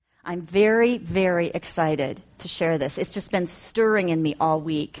I'm very, very excited to share this. It's just been stirring in me all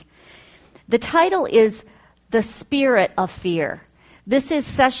week. The title is The Spirit of Fear. This is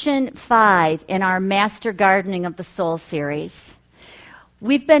session 5 in our Master Gardening of the Soul series.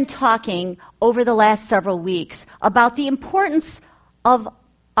 We've been talking over the last several weeks about the importance of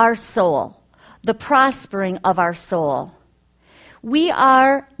our soul, the prospering of our soul. We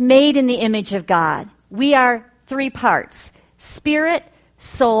are made in the image of God. We are 3 parts: spirit,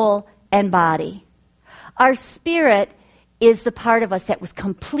 soul, and body. Our spirit is the part of us that was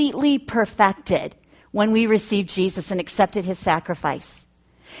completely perfected when we received Jesus and accepted his sacrifice.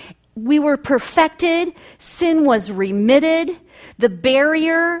 We were perfected. Sin was remitted. The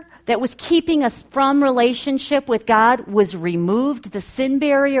barrier that was keeping us from relationship with God was removed. The sin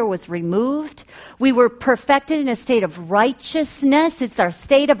barrier was removed. We were perfected in a state of righteousness. It's our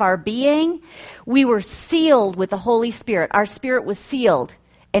state of our being. We were sealed with the Holy Spirit. Our spirit was sealed,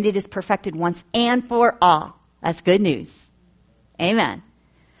 and it is perfected once and for all. That's good news. Amen.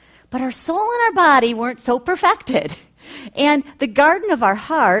 But our soul and our body weren't so perfected. And the garden of our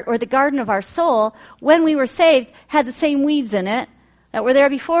heart, or the garden of our soul, when we were saved, had the same weeds in it that were there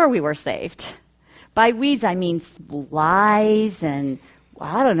before we were saved. By weeds, I mean lies and,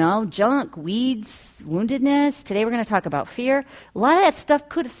 junk, weeds, woundedness. Today we're going to talk about fear. A lot of that stuff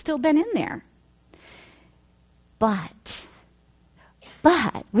could have still been in there. But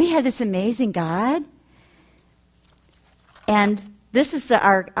we have this amazing God. And this is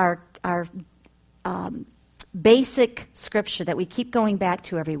our basic scripture that we keep going back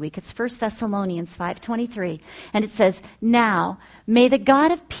to every week. It's 1 Thessalonians 5:23. And it says, "Now may the God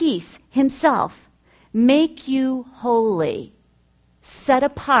of peace himself make you holy, set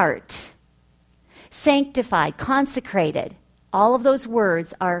apart, sanctified, consecrated." All of those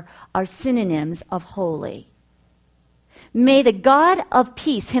words are synonyms of holy. May the God of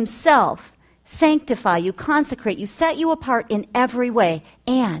peace himself sanctify you, consecrate you, set you apart in every way,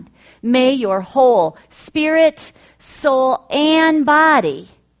 and may your whole spirit, soul, and body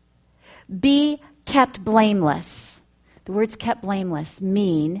be kept blameless. The words kept blameless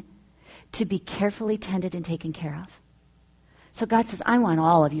mean to be carefully tended and taken care of. So God says, I want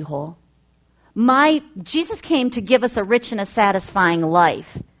all of you whole. Jesus came to give us a rich and a satisfying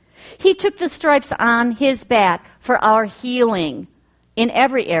life. He took the stripes on his back for our healing in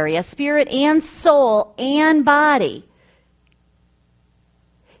every area, spirit and soul and body.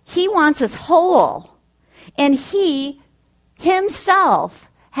 He wants us whole. And he himself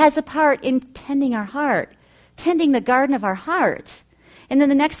has a part in tending our heart, tending the garden of our heart. And then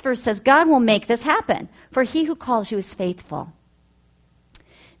the next verse says, God will make this happen, for he who calls you is faithful.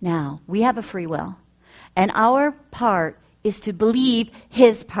 Now, we have a free will, and our part is to believe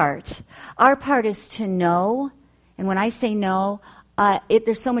his part. Our part is to know, and when I say know,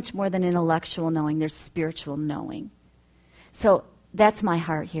 there's so much more than intellectual knowing. There's spiritual knowing. So that's my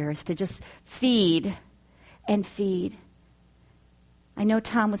heart here, is to just feed and feed. I know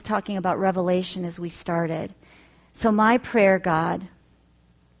Tom was talking about revelation as we started. So my prayer, God,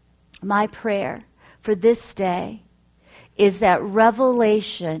 my prayer for this day is that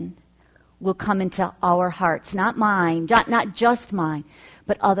revelation will come into our hearts, not mine, not just mine,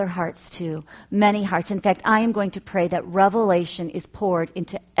 but other hearts too, many hearts. In fact, I am going to pray that revelation is poured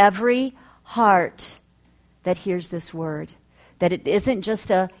into every heart that hears this word, that it isn't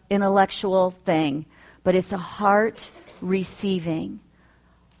just an intellectual thing, but it's a heart receiving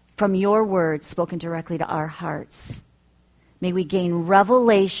from your words spoken directly to our hearts. May we gain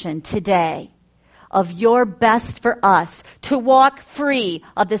revelation today of your best for us, to walk free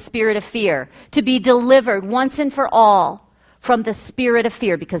of the spirit of fear, to be delivered once and for all from the spirit of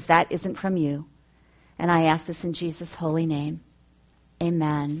fear, because that isn't from you. And I ask this in Jesus' holy name.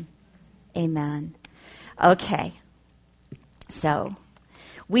 Amen. Amen. Okay. So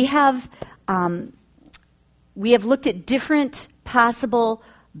we have looked at different possible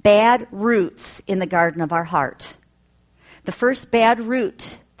bad roots in the garden of our heart. The first bad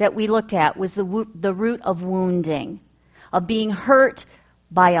root that we looked at was the root of wounding, of being hurt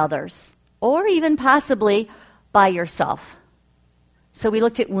by others, or even possibly by yourself. So we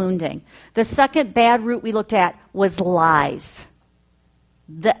looked at wounding. The second bad root we looked at was lies.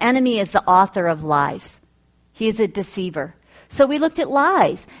 The enemy is the author of lies. He is a deceiver. So we looked at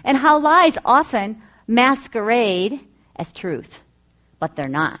lies and how lies often masquerade as truth, but they're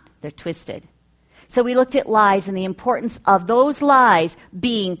not. They're twisted. So we looked at lies and the importance of those lies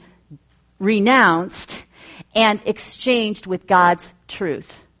being renounced and exchanged with God's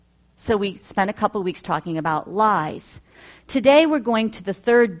truth. So we spent a couple of weeks talking about lies. Today we're going to the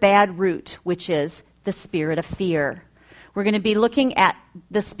third bad root, which is the spirit of fear. We're going to be looking at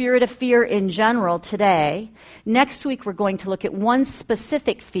the spirit of fear in general today. Next week, we're going to look at one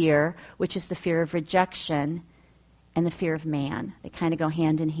specific fear, which is the fear of rejection and the fear of man. They kind of go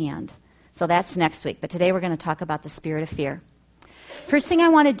hand in hand. So that's next week. But today, we're going to talk about the spirit of fear. First thing I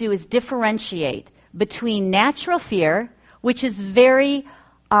want to do is differentiate between natural fear, which is very,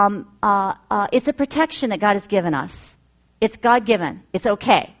 it's a protection that God has given us. It's God-given. It's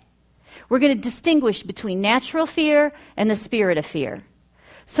okay. We're going to distinguish between natural fear and the spirit of fear.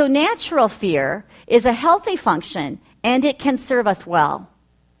 So natural fear is a healthy function, and it can serve us well.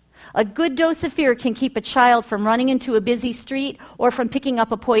 A good dose of fear can keep a child from running into a busy street or from picking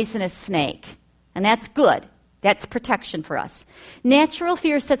up a poisonous snake. And that's good. That's protection for us. Natural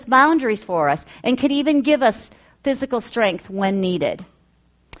fear sets boundaries for us and can even give us physical strength when needed.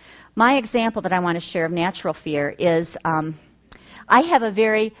 My example that I want to share of natural fear is I have a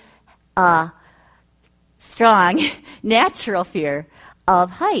very strong natural fear of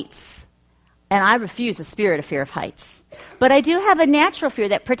heights. And I refuse a spirit of fear of heights. But I do have a natural fear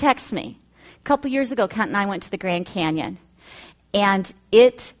that protects me. A couple years ago, Kent and I went to the Grand Canyon. And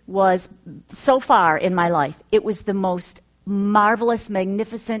it was, so far in my life, it was the most marvelous,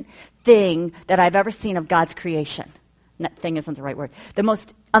 magnificent thing that I've ever seen of God's creation. That thing isn't the right word. The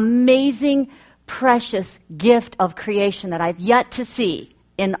most amazing, precious gift of creation that I've yet to see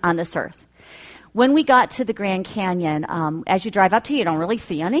on this earth. When we got to the Grand Canyon, as you drive up to it, you don't really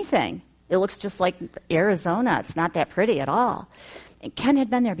see anything. It looks just like Arizona. It's not that pretty at all. And Ken had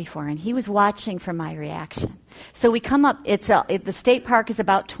been there before, and he was watching for my reaction. So we come up. The state park is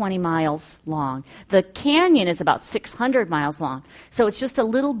about 20 miles long. The canyon is about 600 miles long. So it's just a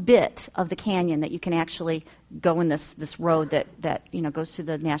little bit of the canyon that you can actually go in this road that goes through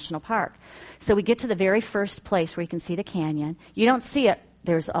the national park. So we get to the very first place where you can see the canyon. You don't see it.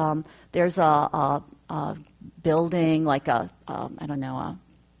 There's a building like a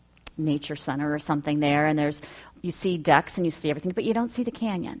nature center or something there, and you see decks and you see everything, but you don't see the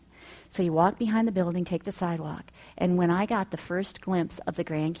canyon. So you walk behind the building, take the sidewalk, and when I got the first glimpse of the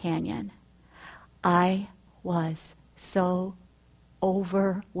Grand Canyon, I was so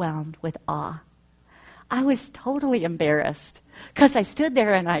overwhelmed with awe. I was totally embarrassed because I stood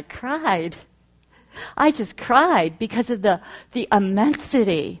there and I cried. I just cried because of the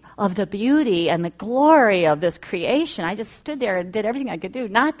immensity of the beauty and the glory of this creation. I just stood there and did everything I could do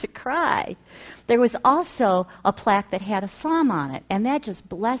not to cry. There was also a plaque that had a psalm on it, and that just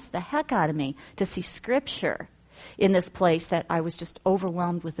blessed the heck out of me to see scripture in this place that I was just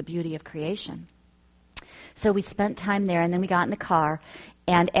overwhelmed with the beauty of creation. So we spent time there, and then we got in the car,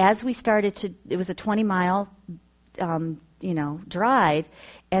 and as we started it was a 20-mile drive.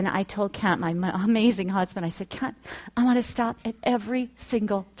 And I told Kent, my amazing husband, I said, Kent, I want to stop at every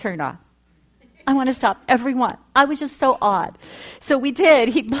single turnoff. I want to stop every one. I was just so awed. So we did.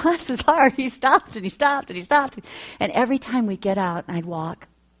 He, bless his heart, he stopped and he stopped and he stopped. And every time we'd get out and I'd walk,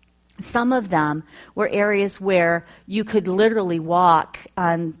 some of them were areas where you could literally walk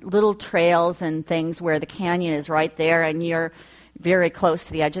on little trails and things where the canyon is right there and you're very close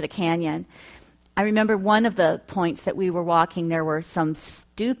to the edge of the canyon. I remember one of the points that we were walking, there were some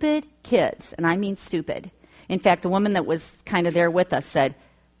stupid kids, and I mean stupid. In fact, the woman that was kind of there with us said,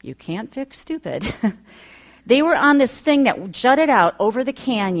 "You can't fix stupid." They were on this thing that jutted out over the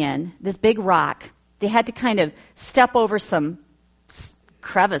canyon, this big rock. They had to kind of step over some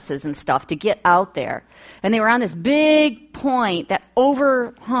crevices and stuff to get out there. And they were on this big point that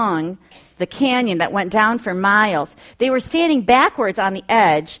overhung the canyon that went down for miles. They were standing backwards on the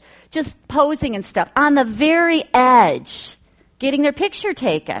edge, just posing and stuff, on the very edge, getting their picture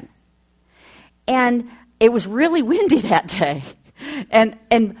taken. And it was really windy that day. And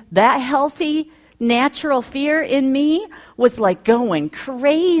that healthy, natural fear in me was like going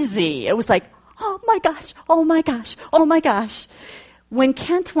crazy. It was like, oh my gosh, oh my gosh, oh my gosh. When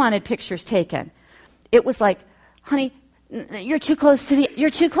Kent wanted pictures taken, it was like, honey, you're too close to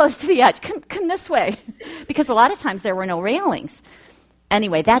the edge. Come this way. Because a lot of times there were no railings.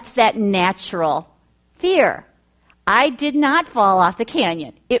 Anyway, that's that natural fear. I did not fall off the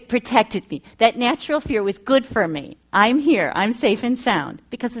canyon. It protected me. That natural fear was good for me. I'm here. I'm safe and sound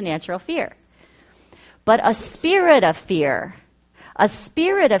because of natural fear. But a spirit of fear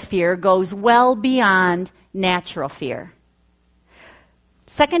goes well beyond natural fear.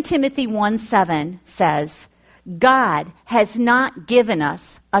 2 Timothy 1:7 says, God has not given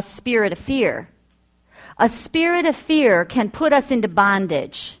us a spirit of fear. A spirit of fear can put us into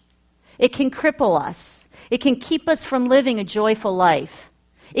bondage. It can cripple us. It can keep us from living a joyful life.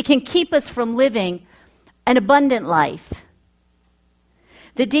 It can keep us from living an abundant life.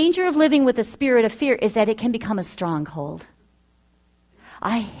 The danger of living with a spirit of fear is that it can become a stronghold.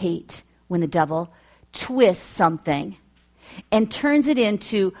 I hate when the devil twists something and turns it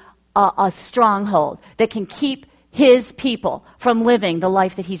into a stronghold that can keep his people from living the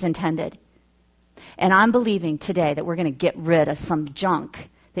life that he's intended. And I'm believing today that we're going to get rid of some junk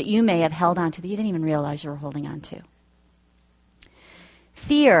that you may have held on to that you didn't even realize you were holding on to.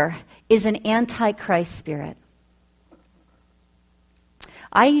 Fear is an antichrist spirit.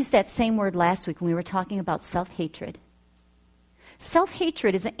 I used that same word last week when we were talking about self-hatred.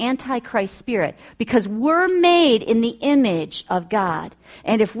 Self-hatred is an antichrist spirit because we're made in the image of God.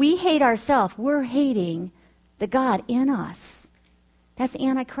 And if we hate ourselves, we're hating the God in us. That's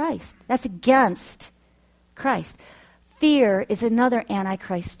antichrist. That's against Christ. Fear is another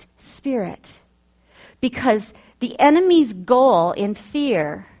antichrist spirit because the enemy's goal in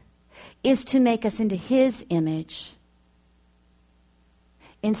fear is to make us into his image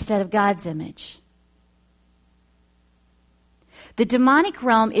instead of God's image. The demonic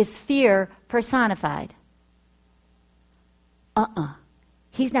realm is fear personified.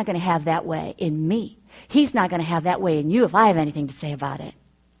 He's not going to have that way in me. He's not going to have that way in you if I have anything to say about it.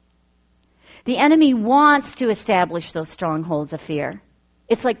 The enemy wants to establish those strongholds of fear.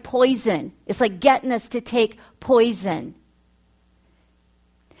 It's like poison. It's like getting us to take poison.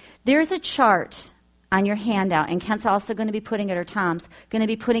 There's a chart on your handout, and Kent's also going to be putting it, or Tom's going to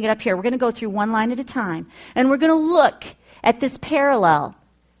be putting it up here. We're going to go through one line at a time, and we're going to look at this parallel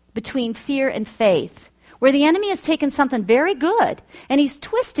between fear and faith, where the enemy has taken something very good and he's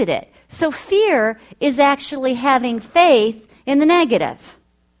twisted it. So fear is actually having faith in the negative.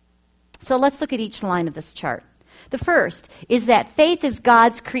 So let's look at each line of this chart. The first is that faith is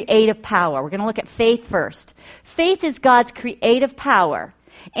God's creative power. We're going to look at faith first. Faith is God's creative power,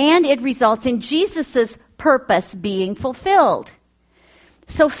 and it results in Jesus' purpose being fulfilled.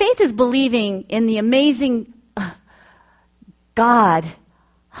 So faith is believing in the amazing God,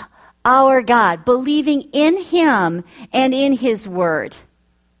 our God, believing in him and in his word.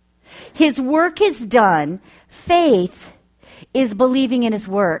 His work is done. Faith is believing in his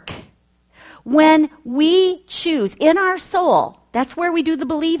work. When we choose in our soul, that's where we do the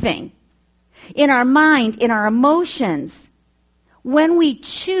believing. In our mind, in our emotions, when we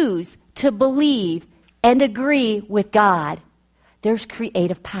choose to believe and agree with God, there's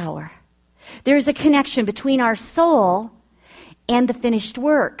creative power. There's a connection between our soul and the finished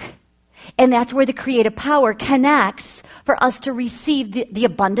work. And that's where the creative power connects for us to receive the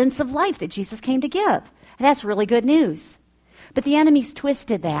abundance of life that Jesus came to give. And that's really good news. But the enemy's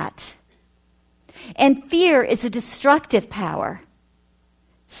twisted that. And fear is a destructive power.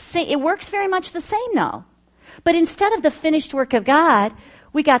 It works very much the same, though. But instead of the finished work of God,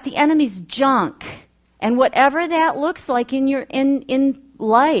 we got the enemy's junk. And whatever that looks like in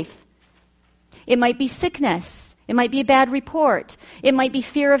life, it might be sickness. It might be a bad report. It might be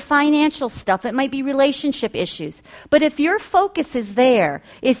fear of financial stuff. It might be relationship issues. But if your focus is there,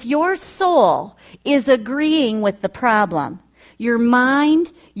 if your soul is agreeing with the problem, your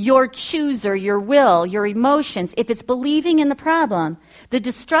mind, your chooser, your will, your emotions, if it's believing in the problem, the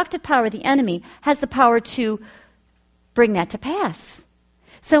destructive power of the enemy has the power to bring that to pass.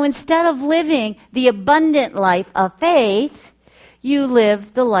 So instead of living the abundant life of faith, you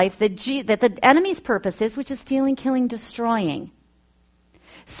live the life that the enemy's purpose is, which is stealing, killing, destroying.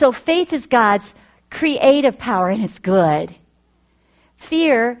 So faith is God's creative power, and it's good.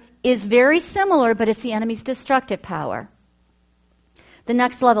 Fear is very similar, but it's the enemy's destructive power. The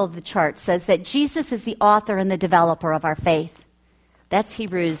next level of the chart says that Jesus is the author and the developer of our faith. That's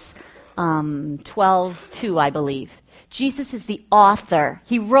Hebrews 12:2, I believe. Jesus is the author.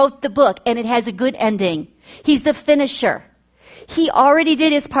 He wrote the book, and it has a good ending. He's the finisher. He already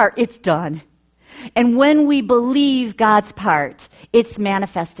did his part. It's done. And when we believe God's part, it's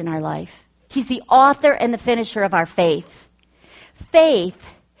manifest in our life. He's the author and the finisher of our faith. Faith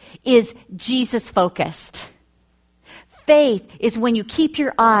is Jesus-focused. Faith is when you keep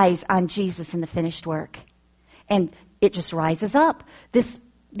your eyes on Jesus and the finished work. And it just rises up. This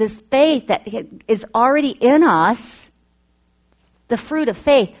faith that is already in us, the fruit of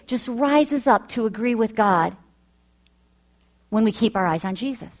faith, just rises up to agree with God when we keep our eyes on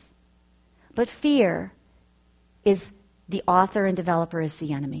Jesus. But fear is the author and developer is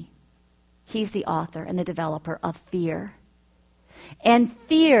the enemy. He's the author and the developer of fear. And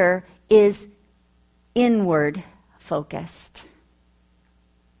fear is inward focused.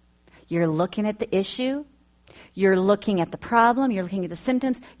 You're looking at the issue. You're looking at the problem. You're looking at the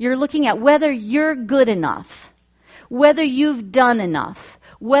symptoms. You're looking at whether you're good enough, whether you've done enough,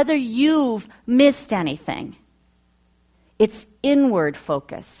 whether you've missed anything. It's inward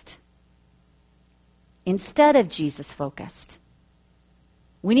focused instead of Jesus focused.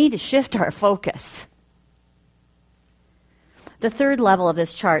 We need to shift our focus. The third level of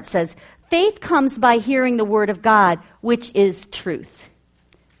this chart says, faith comes by hearing the word of God, which is truth.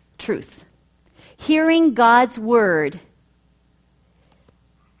 Truth. Hearing God's word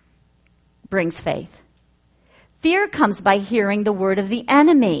brings faith. Fear comes by hearing the word of the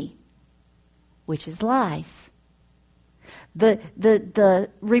enemy, which is lies. The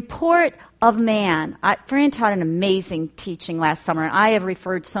report of man. Fran taught an amazing teaching last summer, and I have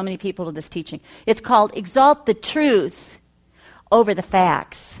referred so many people to this teaching. It's called Exalt the Truth over the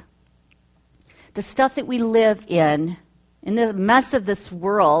Facts. The stuff that we live in the mess of this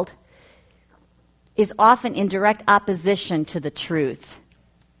world, is often in direct opposition to the truth.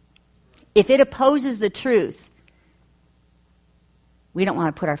 If it opposes the truth, we don't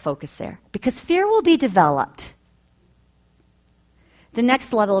want to put our focus there, because fear will be developed. The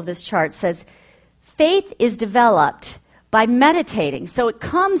next level of this chart says, faith is developed by meditating. So it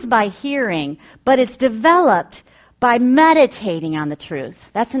comes by hearing, but it's developed by meditating on the truth.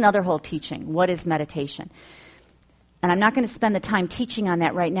 That's another whole teaching. What is meditation? And I'm not going to spend the time teaching on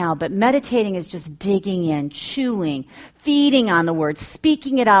that right now, but meditating is just digging in, chewing, feeding on the word,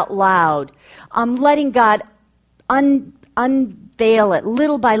 speaking it out loud, letting God unveil it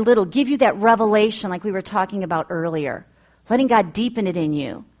little by little, give you that revelation like we were talking about earlier, letting God deepen it in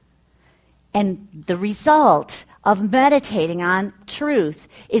you. And the result of meditating on truth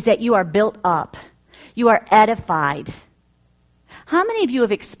is that you are built up. You are edified. How many of you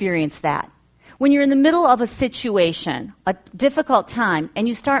have experienced that? When you're in the middle of a situation, a difficult time, and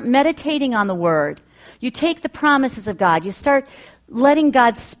you start meditating on the Word, you take the promises of God, you start letting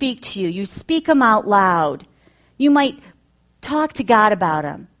God speak to you, you speak them out loud. You might talk to God about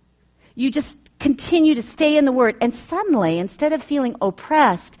them. You just continue to stay in the Word, and suddenly, instead of feeling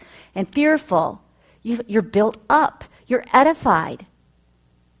oppressed and fearful, you're built up, you're edified.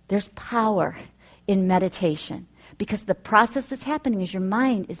 There's power in meditation, because the process that's happening is your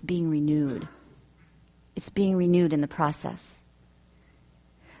mind is being renewed. It's being renewed in the process.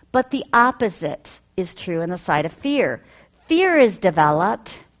 But the opposite is true on the side of fear. Fear is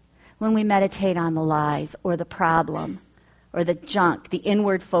developed when we meditate on the lies or the problem or the junk, the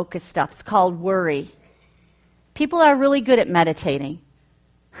inward focused stuff. It's called worry. People are really good at meditating,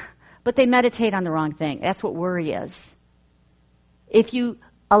 but they meditate on the wrong thing. That's what worry is. If you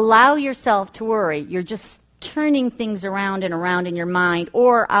allow yourself to worry, you're just turning things around and around in your mind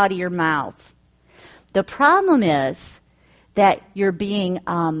or out of your mouth. The problem is that you're being,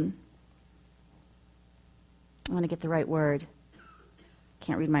 I want to get the right word.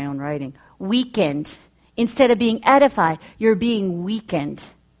 Can't read my own writing. Weakened. Instead of being edified, you're being weakened.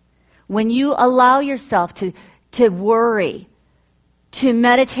 When you allow yourself to worry, to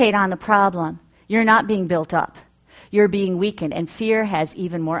meditate on the problem, you're not being built up. You're being weakened, and fear has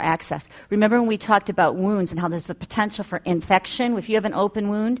even more access. Remember when we talked about wounds and how there's the potential for infection? If you have an open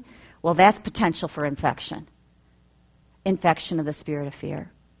wound, well, that's potential for infection. Infection of the spirit of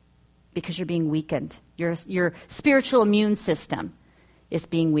fear, because you're being weakened. Your spiritual immune system is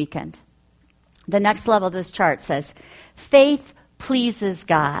being weakened. The next level of this chart says, faith pleases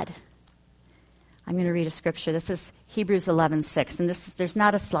God. I'm going to read a scripture. This is Hebrews 11:6, and there's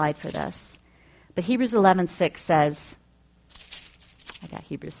not a slide for this. But Hebrews 11:6 says, I got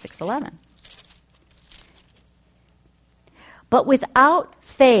Hebrews 6:11. But without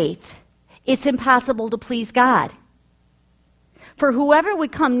faith, it's impossible to please God. For whoever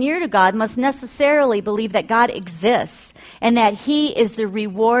would come near to God must necessarily believe that God exists and that He is the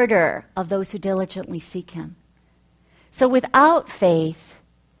rewarder of those who diligently seek Him. So without faith,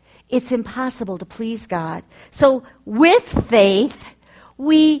 it's impossible to please God. So with faith,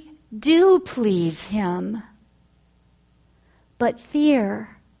 we do please Him. But fear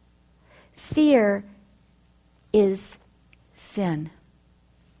is sin.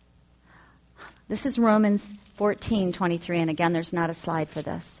 This is Romans 14:23, and again, there's not a slide for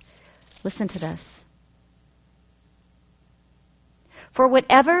this. Listen to this. For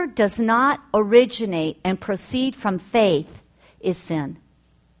whatever does not originate and proceed from faith is sin.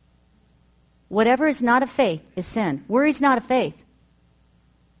 Whatever is not of faith is sin. Worry is not of faith.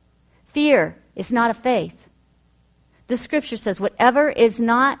 Fear is not of faith. The scripture says whatever is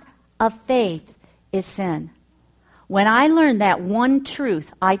not of faith is sin. When I learned that one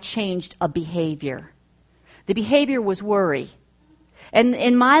truth, I changed a behavior. The behavior was worry. And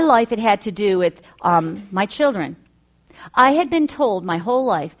in my life, it had to do with my children. I had been told my whole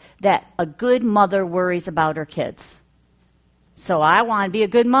life that a good mother worries about her kids. So I wanted to be a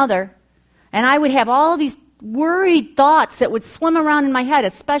good mother. And I would have all these worried thoughts that would swim around in my head,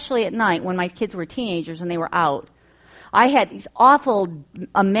 especially at night when my kids were teenagers and they were out. I had these awful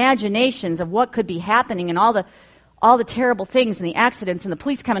imaginations of what could be happening and all the terrible things and the accidents and the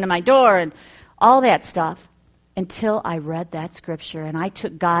police coming to my door and all that stuff until I read that scripture and I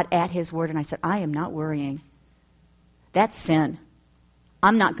took God at his word and I said, I am not worrying. That's sin.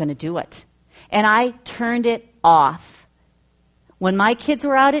 I'm not going to do it. And I turned it off. When my kids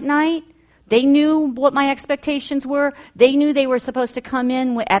were out at night, they knew what my expectations were. They knew they were supposed to come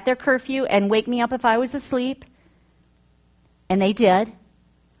in at their curfew and wake me up if I was asleep. And they did.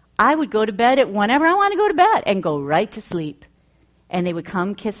 I would go to bed at whenever I want to go to bed and go right to sleep. And they would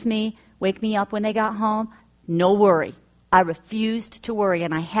come kiss me, wake me up when they got home. No worry. I refused to worry,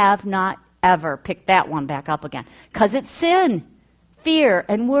 and I have not ever picked that one back up again. Because it's sin. Fear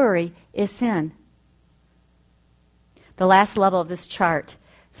and worry is sin. The last level of this chart,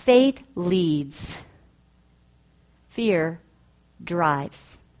 faith leads. Fear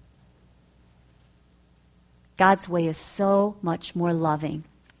drives. God's way is so much more loving,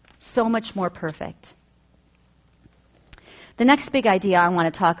 so much more perfect. The next big idea I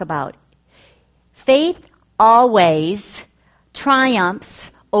want to talk about, faith always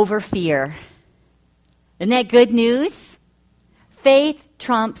triumphs over fear. Isn't that good news? Faith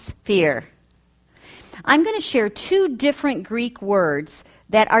trumps fear. I'm going to share two different Greek words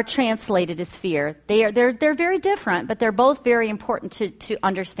that are translated as fear. They're very different, but they're both very important to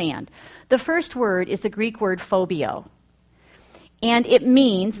understand. The first word is the Greek word phobio. And it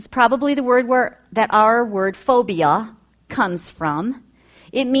means, it's probably the word that our word phobia comes from.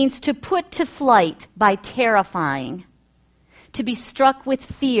 It means to put to flight by terrifying, to be struck with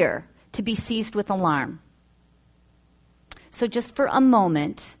fear, to be seized with alarm. So just for a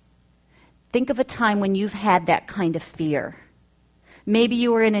moment, think of a time when you've had that kind of fear. Maybe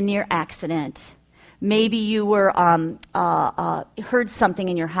you were in a near accident. Maybe you were heard something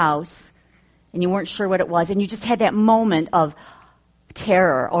in your house and you weren't sure what it was, and you just had that moment of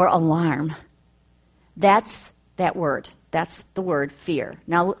terror or alarm. That's that word. That's the word fear.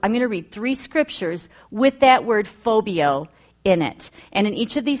 Now, I'm going to read 3 scriptures with that word phobio in it. And in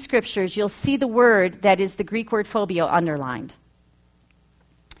each of these scriptures, you'll see the word that is the Greek word phobio underlined.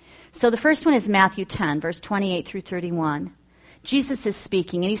 So the first one is Matthew 10, verse 28 through 31. Jesus is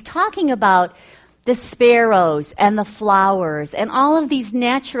speaking, and he's talking about the sparrows and the flowers and all of these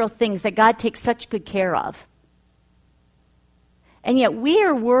natural things that God takes such good care of. And yet we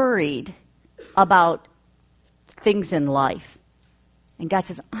are worried about things in life. And God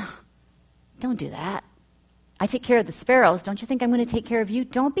says, don't do that. I take care of the sparrows. Don't you think I'm going to take care of you?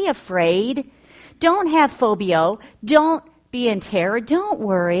 Don't be afraid. Don't have phobia. Don't be in terror. Don't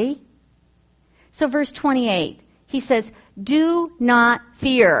worry. So verse 28, he says, do not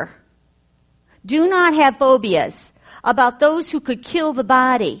fear. Do not have phobias about those who could kill the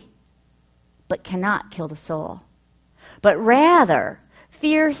body, but cannot kill the soul. But rather,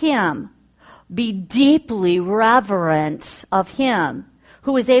 fear him. Be deeply reverent of him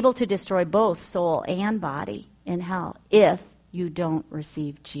who is able to destroy both soul and body in hell if you don't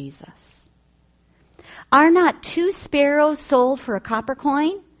receive Jesus. Are not 2 sparrows sold for a copper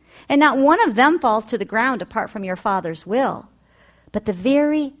coin? And not one of them falls to the ground apart from your Father's will. But the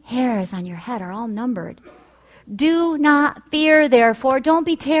very hairs on your head are all numbered. Do not fear, therefore. Don't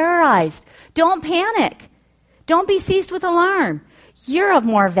be terrorized. Don't panic. Don't be seized with alarm. You're of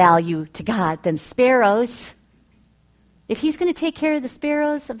more value to God than sparrows. If he's going to take care of the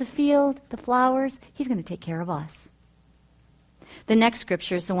sparrows of the field, the flowers, he's going to take care of us. The next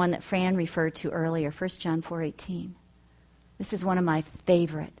scripture is the one that Fran referred to earlier, 1 John 4:18. This is one of my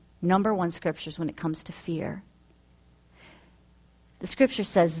favorite, number 1 scriptures when it comes to fear. The scripture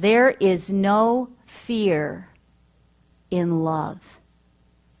says, there is no fear in love.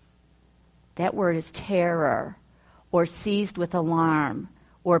 That word is terror, or seized with alarm,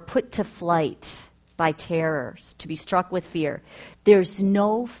 or put to flight by terrors, to be struck with fear. There's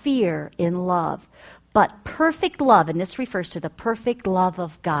no fear in love, but perfect love, and this refers to the perfect love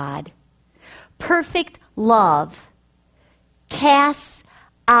of God. Perfect love casts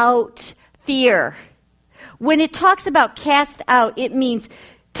out fear. When it talks about cast out, it means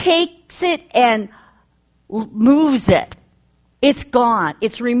takes it and moves it. It's gone.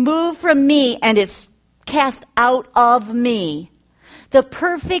 It's removed from me and it's cast out of me. The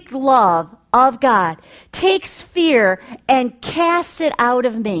perfect love of God takes fear and casts it out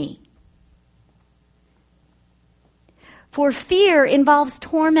of me. For fear involves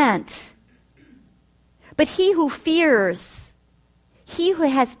torment. But he who fears, he who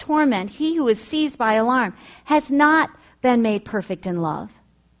has torment, he who is seized by alarm, has not been made perfect in love.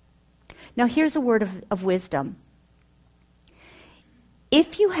 Now here's a word of wisdom.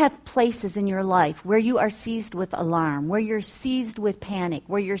 If you have places in your life where you are seized with alarm, where you're seized with panic,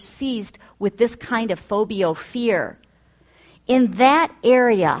 where you're seized with this kind of phobia, fear, in that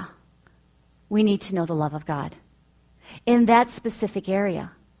area, we need to know the love of God. In that specific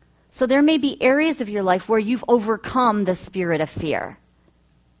area. So there may be areas of your life where you've overcome the spirit of fear.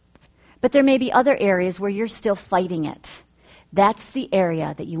 But there may be other areas where you're still fighting it. That's the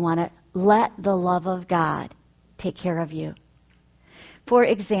area that you want to let the love of God take care of you. For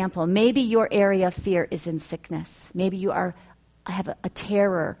example, maybe your area of fear is in sickness. Maybe you have a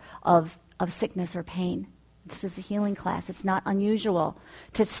terror of sickness or pain. This is a healing class. It's not unusual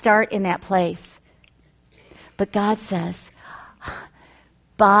to start in that place. But God says,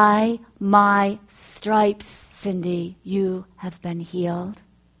 by my stripes, Cindy, you have been healed.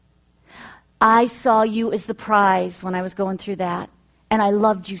 I saw you as the prize when I was going through that. And I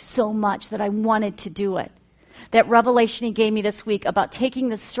loved you so much that I wanted to do it. That revelation he gave me this week about taking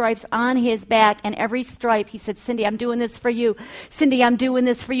the stripes on his back, and every stripe, he said, Cindy, I'm doing this for you. Cindy, I'm doing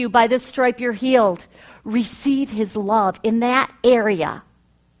this for you. By this stripe, you're healed. Receive his love in that area.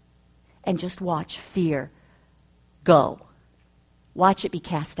 And just watch fear go. Watch it be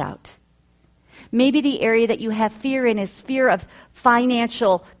cast out. Maybe the area that you have fear in is fear of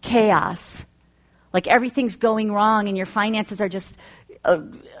financial chaos. Like everything's going wrong and your finances are just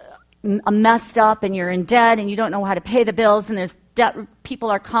messed up and you're in debt and you don't know how to pay the bills and there's debt, people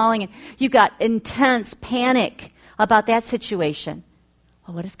are calling and you've got intense panic about that situation.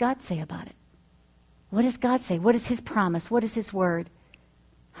 Well, what does God say about it? What does God say? What is his promise? What is his word?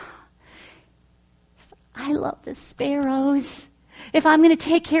 I love the sparrows. If I'm going to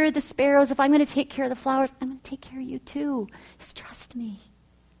take care of the sparrows, if I'm going to take care of the flowers, I'm going to take care of you too. Just trust me.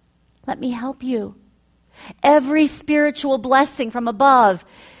 Let me help you. Every spiritual blessing from above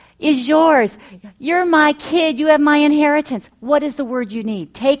is yours. You're my kid. You have my inheritance. What is the word you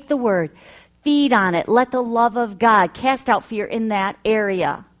need? Take the word. Feed on it. Let the love of God cast out fear in that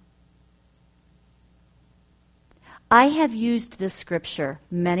area. I have used this scripture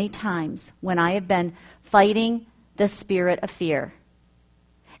many times when I have been fighting the spirit of fear.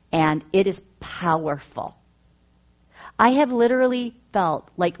 And it is powerful. I have literally felt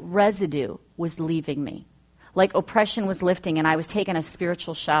like residue was leaving me. Like oppression was lifting and I was taking a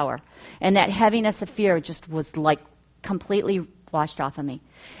spiritual shower. And that heaviness of fear just was like completely washed off of me.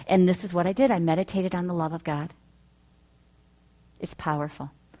 And this is what I did. I meditated on the love of God. It's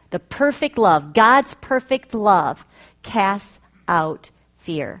powerful. The perfect love, God's perfect love, casts out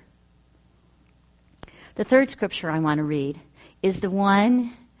fear. The third scripture I want to read is the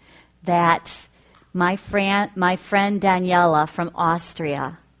one that my friend Daniela from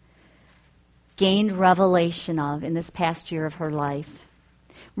Austria gained revelation of in this past year of her life.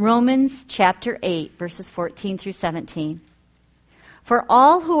 Romans chapter 8, verses 14 through 17. For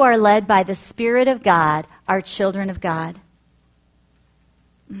all who are led by the Spirit of God are children of God.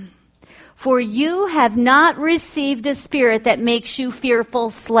 For you have not received a spirit that makes you fearful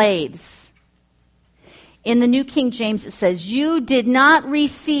slaves. In the New King James it says, you did not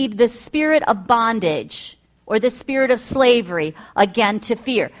receive the spirit of bondage or the spirit of slavery, again to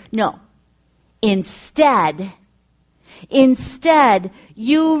fear. No. Instead,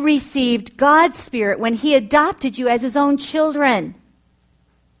 you received God's Spirit when he adopted you as his own children.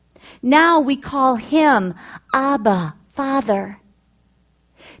 Now we call him Abba, Father.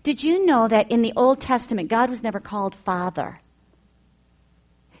 Did you know that in the Old Testament, God was never called Father?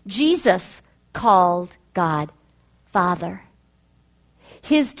 Jesus called God Father.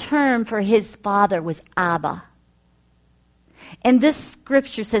 His term for his father was Abba. And this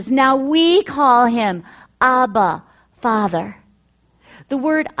scripture says, now we call him Abba, Father. The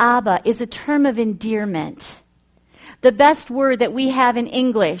word Abba is a term of endearment. The best word that we have in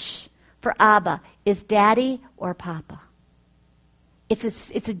English for Abba is daddy or papa.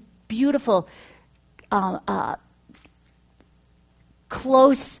 It's a beautiful,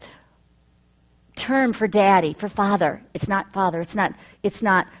 close term for daddy, for father. It's not father. It's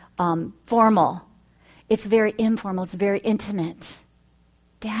not formal. It's very informal. It's very intimate.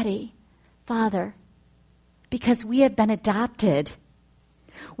 Daddy, Father, because we have been adopted.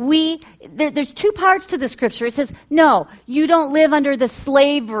 There's two parts to the scripture. It says, no, you don't live under the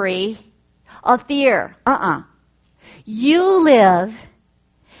slavery of fear. You live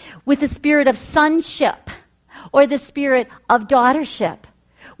with the spirit of sonship or the spirit of daughtership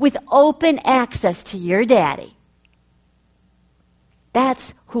with open access to your daddy.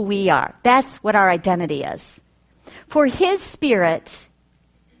 That's who we are. That's what our identity is. For his spirit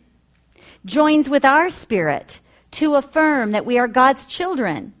joins with our spirit to affirm that we are God's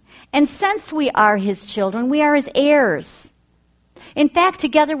children. And since we are his children, we are his heirs. In fact,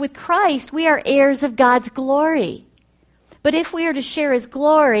 together with Christ, we are heirs of God's glory. But if we are to share his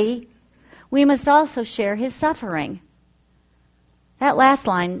glory, we must also share his suffering. That last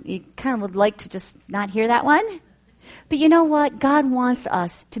line, you kind of would like to just not hear that one. But you know what? God wants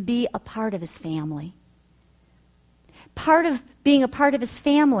us to be a part of his family. Part of being a part of his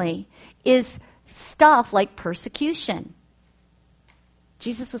family is stuff like persecution.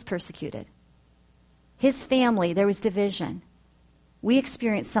 Jesus was persecuted. His family, there was division. We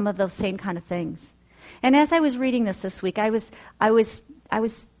experienced some of those same kind of things. And as I was reading this week, I was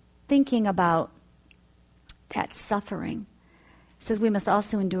thinking about that suffering. It says we must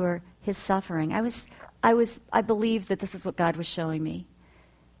also endure his suffering. I believe that this is what God was showing me.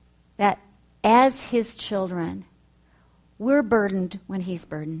 That as his children, we're burdened when he's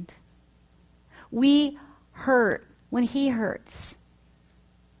burdened. We hurt when he hurts.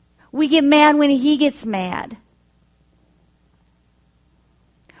 We get mad when he gets mad.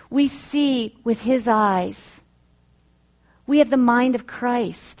 We see with his eyes. We have the mind of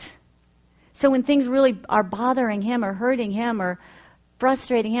Christ. So when things really are bothering him or hurting him or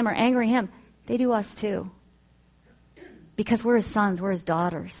frustrating him or angering him, they do us too. Because we're his sons, we're his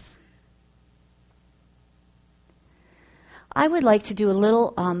daughters. I would like to do a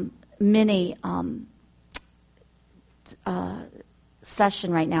little mini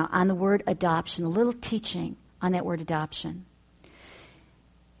session right now on the word adoption, a little teaching on that word adoption.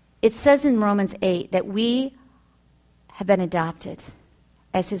 It says in Romans 8 that we have been adopted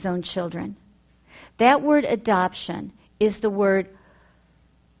as his own children. That word adoption is the word,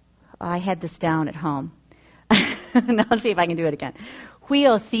 I had this down at home. Now let's see if I can do it again.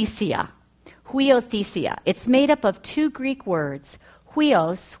 Huiothesia. Huiothesia. It's made up of two Greek words,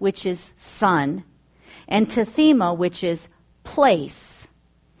 huios, which is son, and tethema, which is place.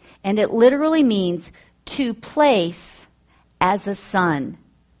 And it literally means to place as a son.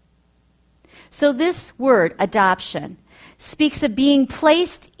 So this word, adoption, speaks of being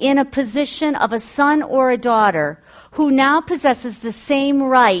placed in a position of a son or a daughter who now possesses the same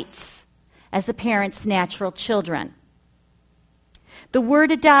rights as the parent's natural children. The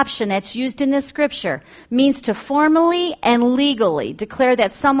word adoption that's used in this scripture means to formally and legally declare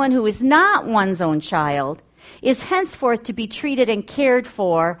that someone who is not one's own child is henceforth to be treated and cared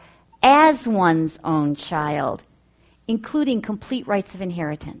for as one's own child, including complete rights of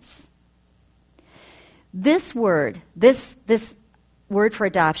inheritance. This word, this word for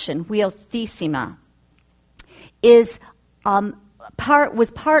adoption, huiothesima,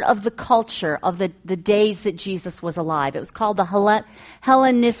 was part of the culture of the days that Jesus was alive. It was called the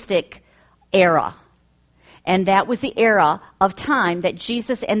Hellenistic era. And that was the era of time that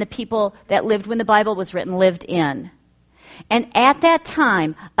Jesus and the people that lived when the Bible was written lived in. And at that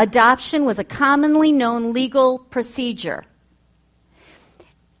time, adoption was a commonly known legal procedure.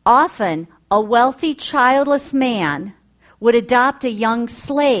 Often, a wealthy, childless man would adopt a young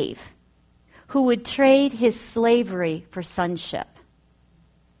slave who would trade his slavery for sonship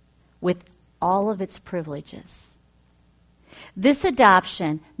with all of its privileges. This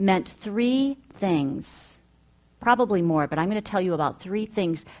adoption meant three things, probably more, but I'm going to tell you about three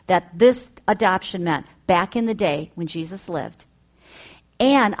things that this adoption meant back in the day when Jesus lived.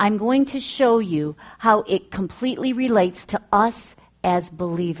 And I'm going to show you how it completely relates to us as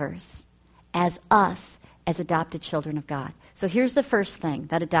believers, as us as adopted children of God. So here's the first thing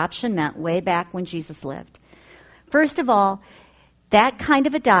that adoption meant way back when Jesus lived. First of all, that kind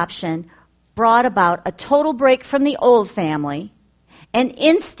of adoption brought about a total break from the old family and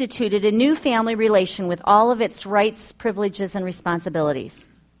instituted a new family relation with all of its rights, privileges, and responsibilities.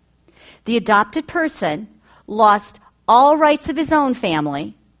 The adopted person lost all rights of his own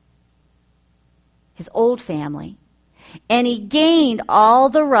family, his old family, and he gained all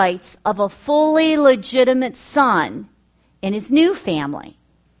the rights of a fully legitimate son in his new family.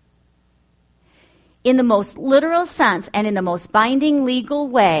 In the most literal sense and in the most binding legal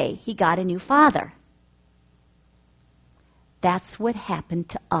way, he got a new father. That's what happened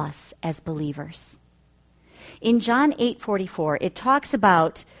to us as believers. In John 8:44, it talks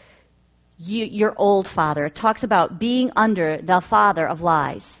about your old father. It talks about being under the father of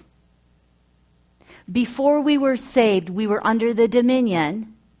lies. Before we were saved, we were under the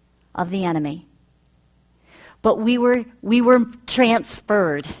dominion of the enemy. But we were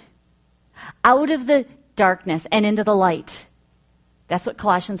transferred out of the darkness and into the light. That's what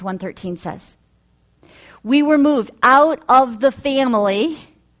Colossians 1:13 says. We were moved out of the family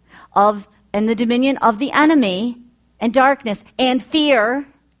and the dominion of the enemy and darkness and fear,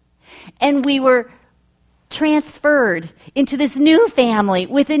 and we were transferred into this new family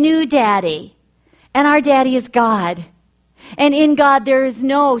with a new daddy. And our daddy is God. And in God, there is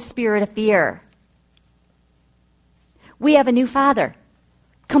no spirit of fear. We have a new Father,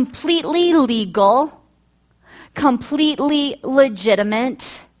 completely legal, completely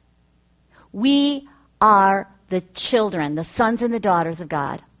legitimate. We are the children, the sons and the daughters of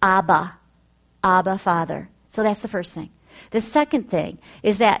God. Abba, Abba, Father. So that's the first thing. The second thing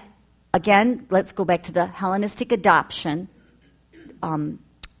is that, again, let's go back to the Hellenistic adoption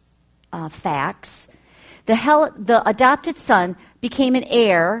facts. The adopted son became an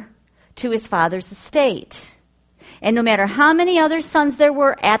heir to his father's estate. And no matter how many other sons there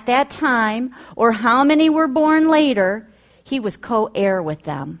were at that time or how many were born later, he was co-heir with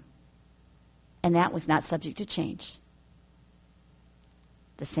them. And that was not subject to change.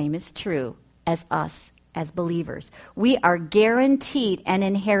 The same is true as us as believers. We are guaranteed an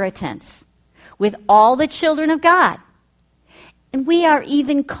inheritance with all the children of God. And we are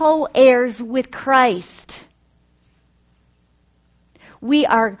even co-heirs with Christ. We've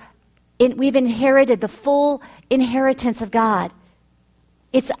inherited the full inheritance of God.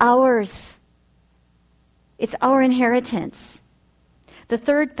 It's ours. It's our inheritance. The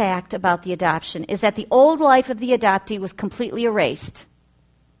third fact about the adoption is that the old life of the adoptee was completely erased.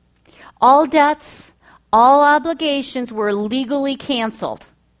 All debts, all obligations were legally canceled.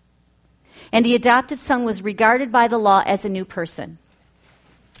 And the adopted son was regarded by the law as a new person.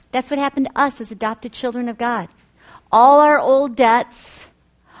 That's what happened to us as adopted children of God. All our old debts,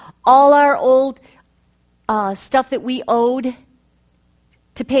 all our old stuff that we owed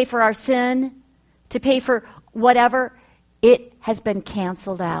to pay for our sin, to pay for whatever, it has been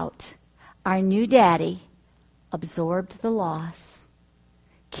canceled out. Our new daddy absorbed the loss,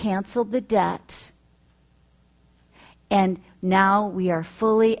 canceled the debt, and now we are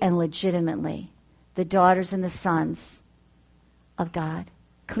fully and legitimately the daughters and the sons of God.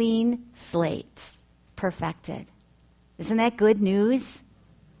 Clean slate, perfected. Isn't that good news?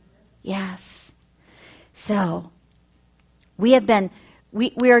 Yes. So, we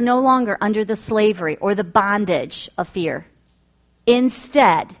are no longer under the slavery or the bondage of fear.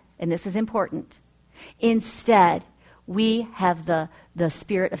 Instead, and this is important, instead, we have the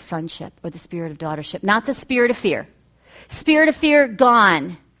spirit of sonship or the spirit of daughtership, not the spirit of fear. Spirit of fear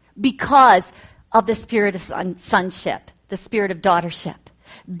gone because of the spirit of sonship, the spirit of daughtership.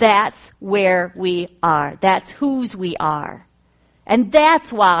 That's where we are. That's whose we are. And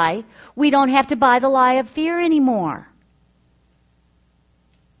that's why we don't have to buy the lie of fear anymore.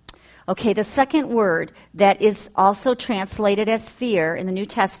 Okay, the second word that is also translated as fear in the New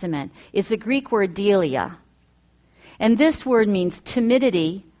Testament is the Greek word delia. And this word means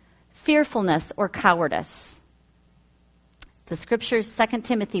timidity, fearfulness, or cowardice. The scripture, 2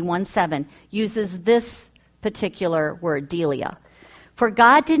 Timothy 1:7, uses this particular word, delia. For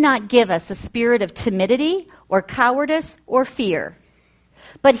God did not give us a spirit of timidity or cowardice or fear,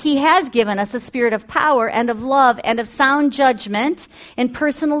 but he has given us a spirit of power and of love and of sound judgment and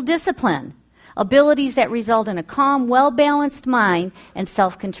personal discipline, abilities that result in a calm, well-balanced mind and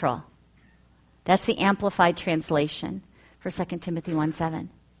self-control. That's the Amplified translation for 2 Timothy 1:7.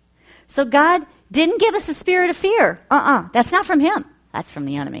 So God didn't give us a spirit of fear. That's not from him. That's from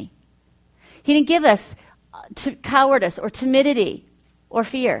the enemy. He didn't give us cowardice or timidity or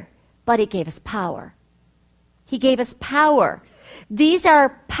fear, but he gave us power. He gave us power. These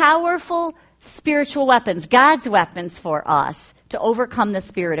are powerful spiritual weapons, God's weapons for us to overcome the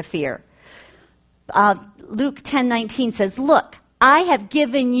spirit of fear. Luke 10:19 says, "Look, I have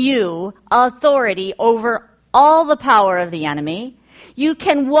given you authority over all the power of the enemy. You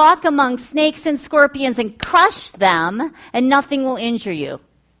can walk among snakes and scorpions and crush them, and nothing will injure you."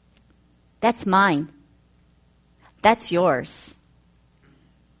 That's mine. That's yours.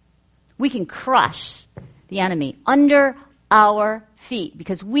 We can crush the enemy under our feet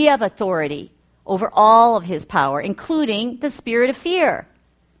because we have authority over all of his power, including the spirit of fear.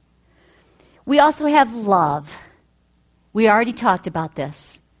 We also have love. We already talked about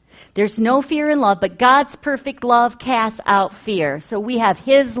this. There's no fear in love, but God's perfect love casts out fear. So we have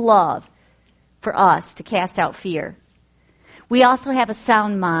his love for us to cast out fear. We also have a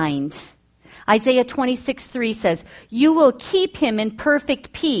sound mind. Isaiah 26:3 says, "You will keep him in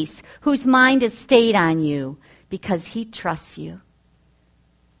perfect peace, whose mind is stayed on you, because he trusts you."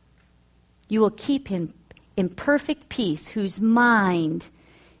 You will keep him in perfect peace, whose mind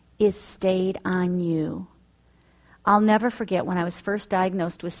is stayed on you. I'll never forget when I was first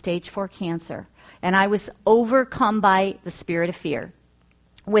diagnosed with stage 4 cancer, and I was overcome by the spirit of fear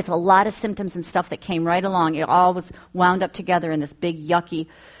with a lot of symptoms and stuff that came right along. It all was wound up together in this big, yucky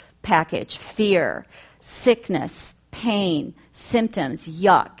package. Fear, sickness, pain, symptoms,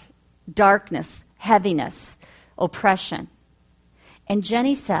 yuck, darkness, heaviness, oppression. And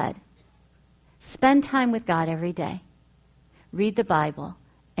Jenny said, spend time with God every day. Read the Bible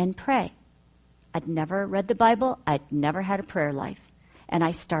and pray. I'd never read the Bible. I'd never had a prayer life. And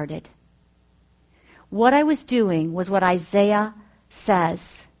I started. What I was doing was what Isaiah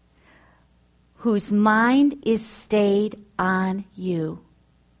says, whose mind is stayed on you.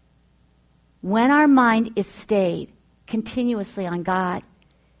 When our mind is stayed continuously on God,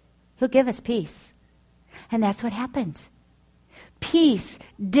 He'll give us peace. And that's what happened. Peace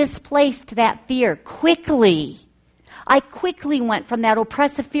displaced that fear quickly. I quickly went from that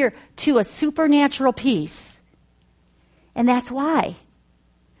oppressive fear to a supernatural peace. And that's why.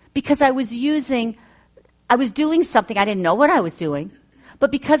 Because I was doing something, I didn't know what I was doing, but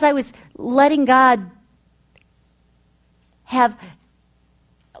because I was letting God have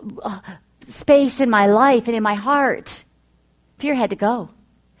space in my life and in my heart, fear had to go,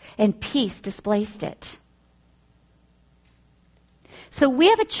 and peace displaced it. So we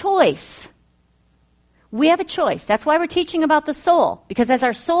have a choice. We have a choice. That's why we're teaching about the soul, because as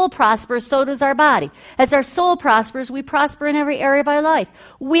our soul prospers, so does our body. As our soul prospers, we prosper in every area of our life.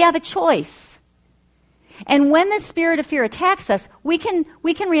 We have a choice. And when the spirit of fear attacks us, we can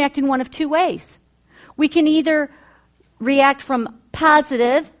react in one of two ways. We can either react from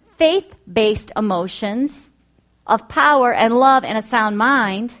positive, faith-based emotions of power and love and a sound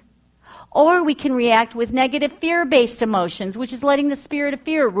mind, or we can react with negative fear-based emotions, which is letting the spirit of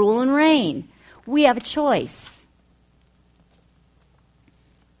fear rule and reign. We have a choice.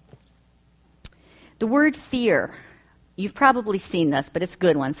 The word fear, you've probably seen this, but it's a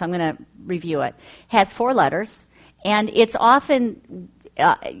good one, so I'm going to review it. Has 4 letters, and it's often,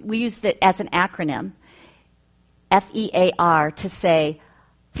 we use it as an acronym, FEAR, to say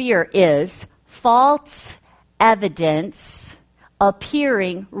fear is false evidence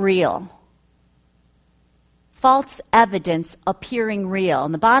appearing real. False evidence appearing real.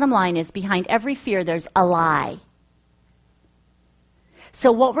 And the bottom line is, behind every fear, there's a lie.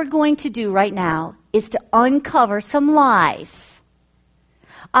 So what we're going to do right now is to uncover some lies.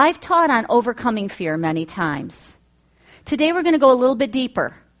 I've taught on overcoming fear many times. Today we're going to go a little bit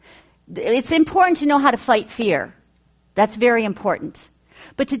deeper. It's important to know how to fight fear. That's very important.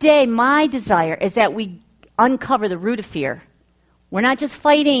 But today my desire is that we uncover the root of fear. We're not just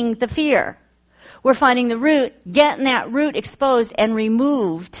fighting the fear. We're finding the root, getting that root exposed and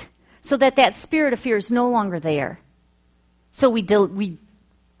removed so that that spirit of fear is no longer there. So we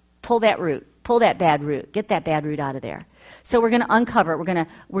pull that root, pull that bad root, get that bad root out of there. So we're going to uncover it.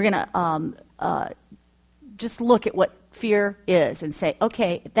 We're going to just look at what fear is and say,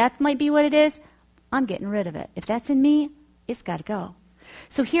 okay, if that might be what it is, I'm getting rid of it. If that's in me, it's got to go.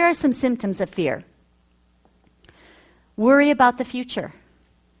 So here are some symptoms of fear. Worry about the future.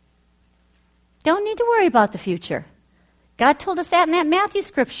 Don't need to worry about the future. God told us that in that Matthew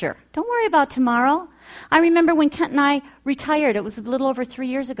scripture. Don't worry about tomorrow. I remember when Kent and I retired, it was a little over 3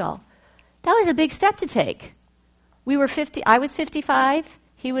 years ago. That was a big step to take. I was 55.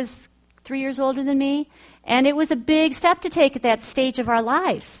 He was 3 years older than me. And it was a big step to take at that stage of our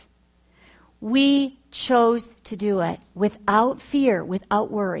lives. We chose to do it without fear,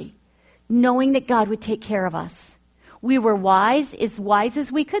 without worry, knowing that God would take care of us. We were wise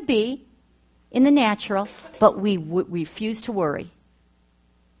as we could be in the natural, but we refused to worry.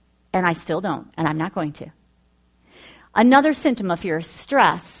 And I still don't, and I'm not going to. Another symptom of fear is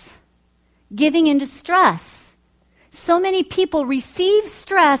stress. Giving into stress. So many people receive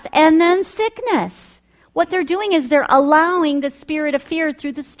stress and then sickness. What they're doing is they're allowing the spirit of fear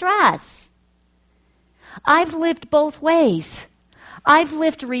through the stress. I've lived both ways. I've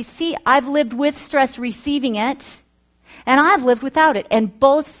lived with stress, receiving it, and I've lived without it. And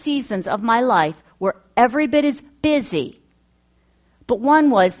both seasons of my life were every bit as busy. But one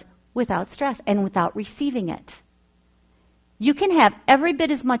was without stress and without receiving it. You can have every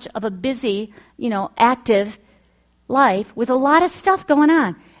bit as much of a busy, active life with a lot of stuff going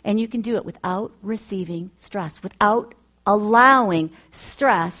on. And you can do it without receiving stress, without allowing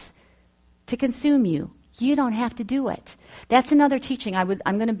stress to consume you. You don't have to do it. That's another teaching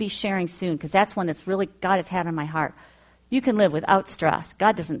I'm going to be sharing soon, because that's one that's really God has had on my heart. You can live without stress.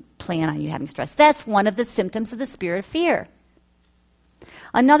 God doesn't plan on you having stress. That's one of the symptoms of the spirit of fear.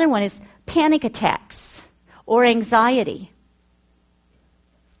 Another one is panic attacks or anxiety.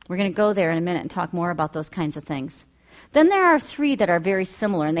 We're going to go there in a minute and talk more about those kinds of things. Then there are 3 that are very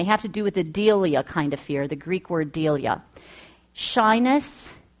similar, and they have to do with the delia kind of fear, the Greek word delia.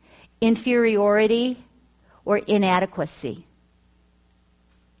 Shyness, inferiority, or inadequacy.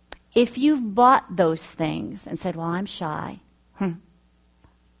 If you've bought those things and said, well, I'm shy.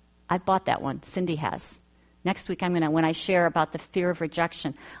 I've bought that one. Cindy has. Next week, when I share about the fear of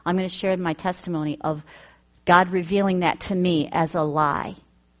rejection, I'm going to share my testimony of God revealing that to me as a lie.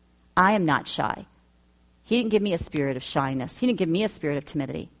 I am not shy. He didn't give me a spirit of shyness. He didn't give me a spirit of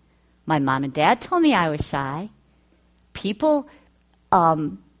timidity. My mom and dad told me I was shy. People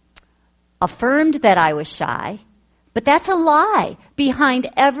affirmed that I was shy, but that's a lie. Behind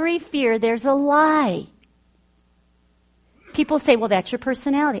every fear, there's a lie. People say, well, that's your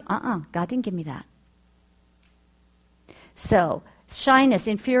personality. God didn't give me that. So, shyness,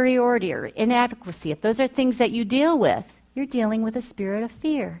 inferiority, or inadequacy, if those are things that you deal with, you're dealing with a spirit of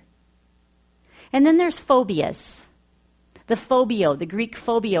fear. And then there's phobias. The phobio, the Greek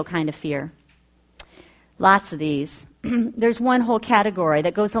phobio kind of fear. Lots of these. There's one whole category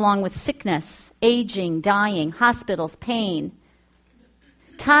that goes along with sickness, aging, dying, hospitals, pain,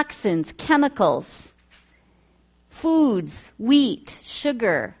 toxins, chemicals, foods, wheat,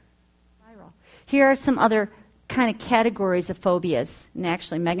 sugar. Here are some other kind of categories of phobias. And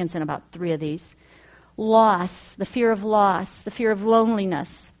actually, Megan's in about 3 of these. Loss, the fear of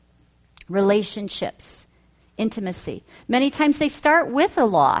loneliness, relationships, intimacy. Many times they start with a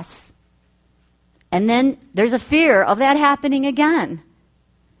loss. And then there's a fear of that happening again.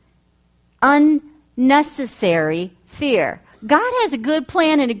 Unnecessary fear. God has a good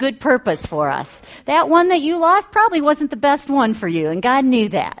plan and a good purpose for us. That one that you lost probably wasn't the best one for you, and God knew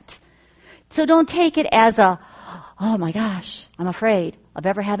that. So don't take it as oh my gosh, I'm afraid of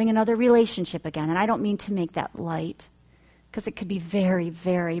ever having another relationship again. And I don't mean to make that light, because it could be very,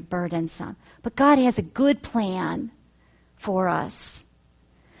 very burdensome. But God has a good plan for us.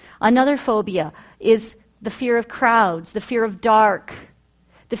 Another phobia is the fear of crowds, the fear of dark,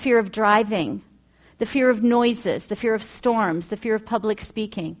 the fear of driving, the fear of noises, the fear of storms, the fear of public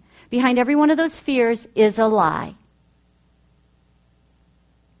speaking. Behind every one of those fears is a lie.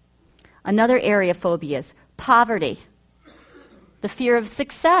 Another area of phobias, poverty, the fear of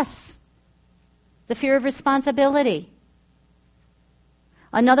success, the fear of responsibility.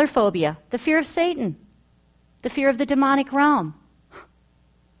 Another phobia, the fear of Satan, the fear of the demonic realm.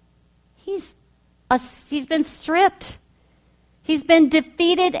 He's been stripped. He's been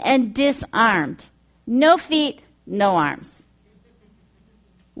defeated and disarmed. No feet, no arms.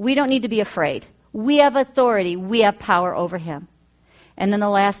 We don't need to be afraid. We have authority. We have power over him. And then the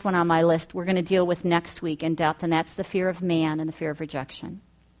last one on my list we're going to deal with next week in depth, and that's the fear of man and the fear of rejection.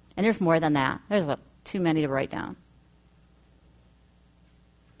 And there's more than that. There's too many to write down.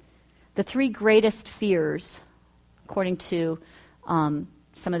 The 3 greatest fears, according to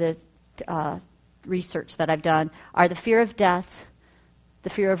some of the research that I've done, are the fear of death, the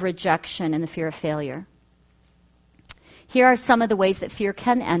fear of rejection, and the fear of failure. Here are some of the ways that fear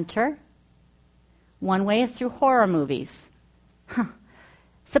can enter. One way is through horror movies.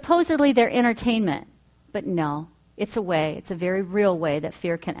 Supposedly they're entertainment, but no, it's a way, it's a very real way that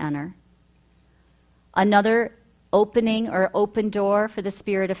fear can enter. Another opening or open door for the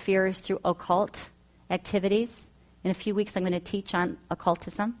spirit of fear is through occult activities. In a few weeks I'm going to teach on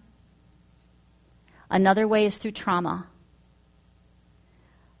occultism. Another way is through trauma,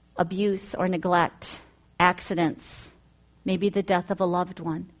 abuse or neglect, accidents, maybe the death of a loved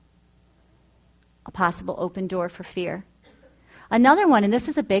one. A possible open door for fear. Another one, and this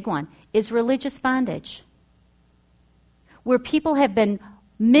is a big one, is religious bondage, where people have been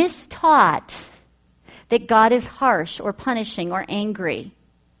mistaught that God is harsh or punishing or angry.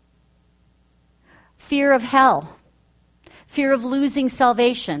 Fear of hell. Fear of losing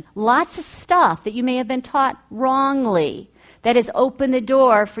salvation. Lots of stuff that you may have been taught wrongly that has opened the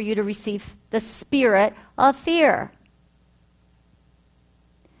door for you to receive the spirit of fear.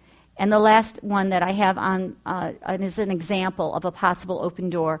 And the last one that I have on as an example of a possible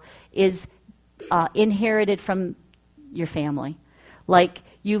open door is inherited from your family. Like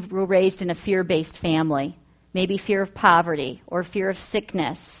you were raised in a fear-based family. Maybe fear of poverty or fear of